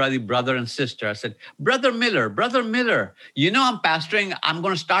call everybody brother and sister. I said, Brother Miller, you know I'm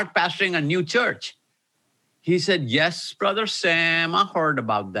going to start pastoring a new church. He said, yes, Brother Sam, I heard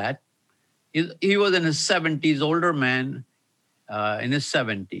about that. He was in his 70s, older man, in his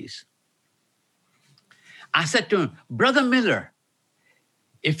 70s. I said to him, Brother Miller,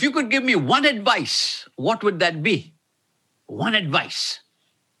 if you could give me one advice, what would that be? One advice.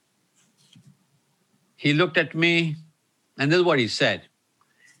 He looked at me, and this is what he said.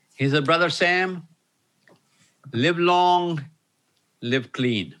 He said, Brother Sam, live long, live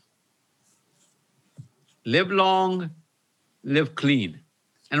clean. Live long, live clean.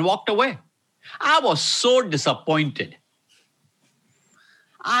 And walked away. I was so disappointed.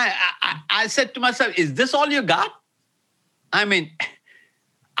 I said to myself, is this all you got? I mean,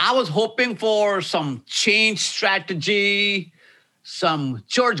 I was hoping for some change strategy, some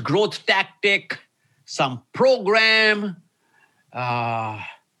church growth tactic, some program. I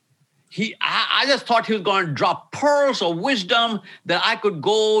just thought he was going to drop pearls of wisdom that I could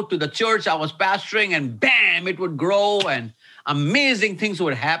go to the church I was pastoring and bam, it would grow and amazing things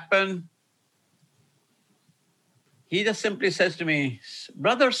would happen. He just simply says to me,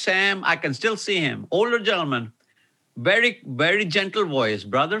 Brother Sam, I can still see him, older gentleman, very, very gentle voice.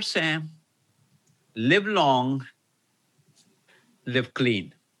 Brother Sam, live long, live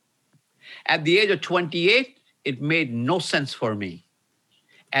clean. At the age of 28, it made no sense for me.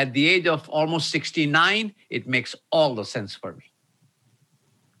 At the age of almost 69, it makes all the sense for me.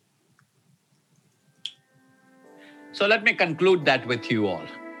 So let me conclude that with you all.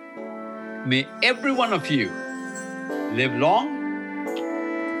 May every one of you live long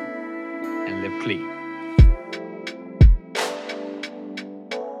and live clean.